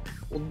sleet.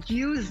 We'll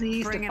use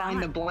these to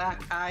find the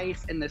black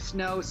ice and the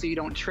snow so you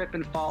don't trip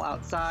and fall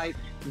outside.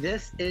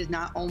 This is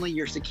not only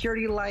your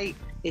security light,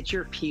 it's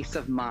your peace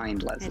of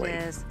mind, Leslie. It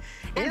is.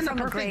 And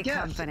from a great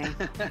company.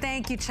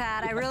 Thank you,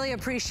 Chad. I really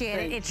appreciate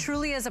it. It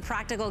truly is a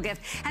practical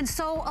gift and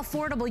so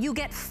affordable. You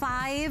get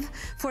 5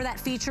 for that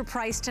feature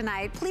price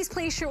tonight. Please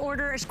place your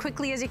order as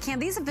quickly as you can.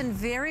 These have been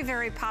very,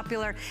 very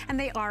popular and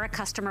they are a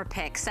customer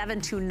pick.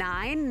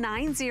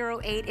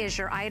 729-908 is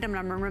your item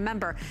number.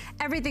 Remember,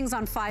 everything's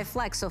on 5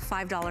 Flex, so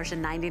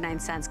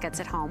 $5.99 gets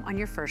it home on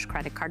your first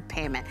credit card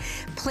payment.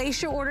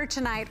 Place your order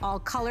tonight. All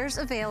colors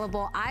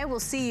available. I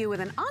will see you with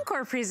an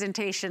encore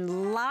presentation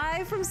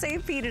live from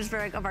St.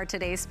 Petersburg of our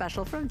today's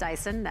special from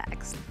Dyson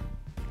next.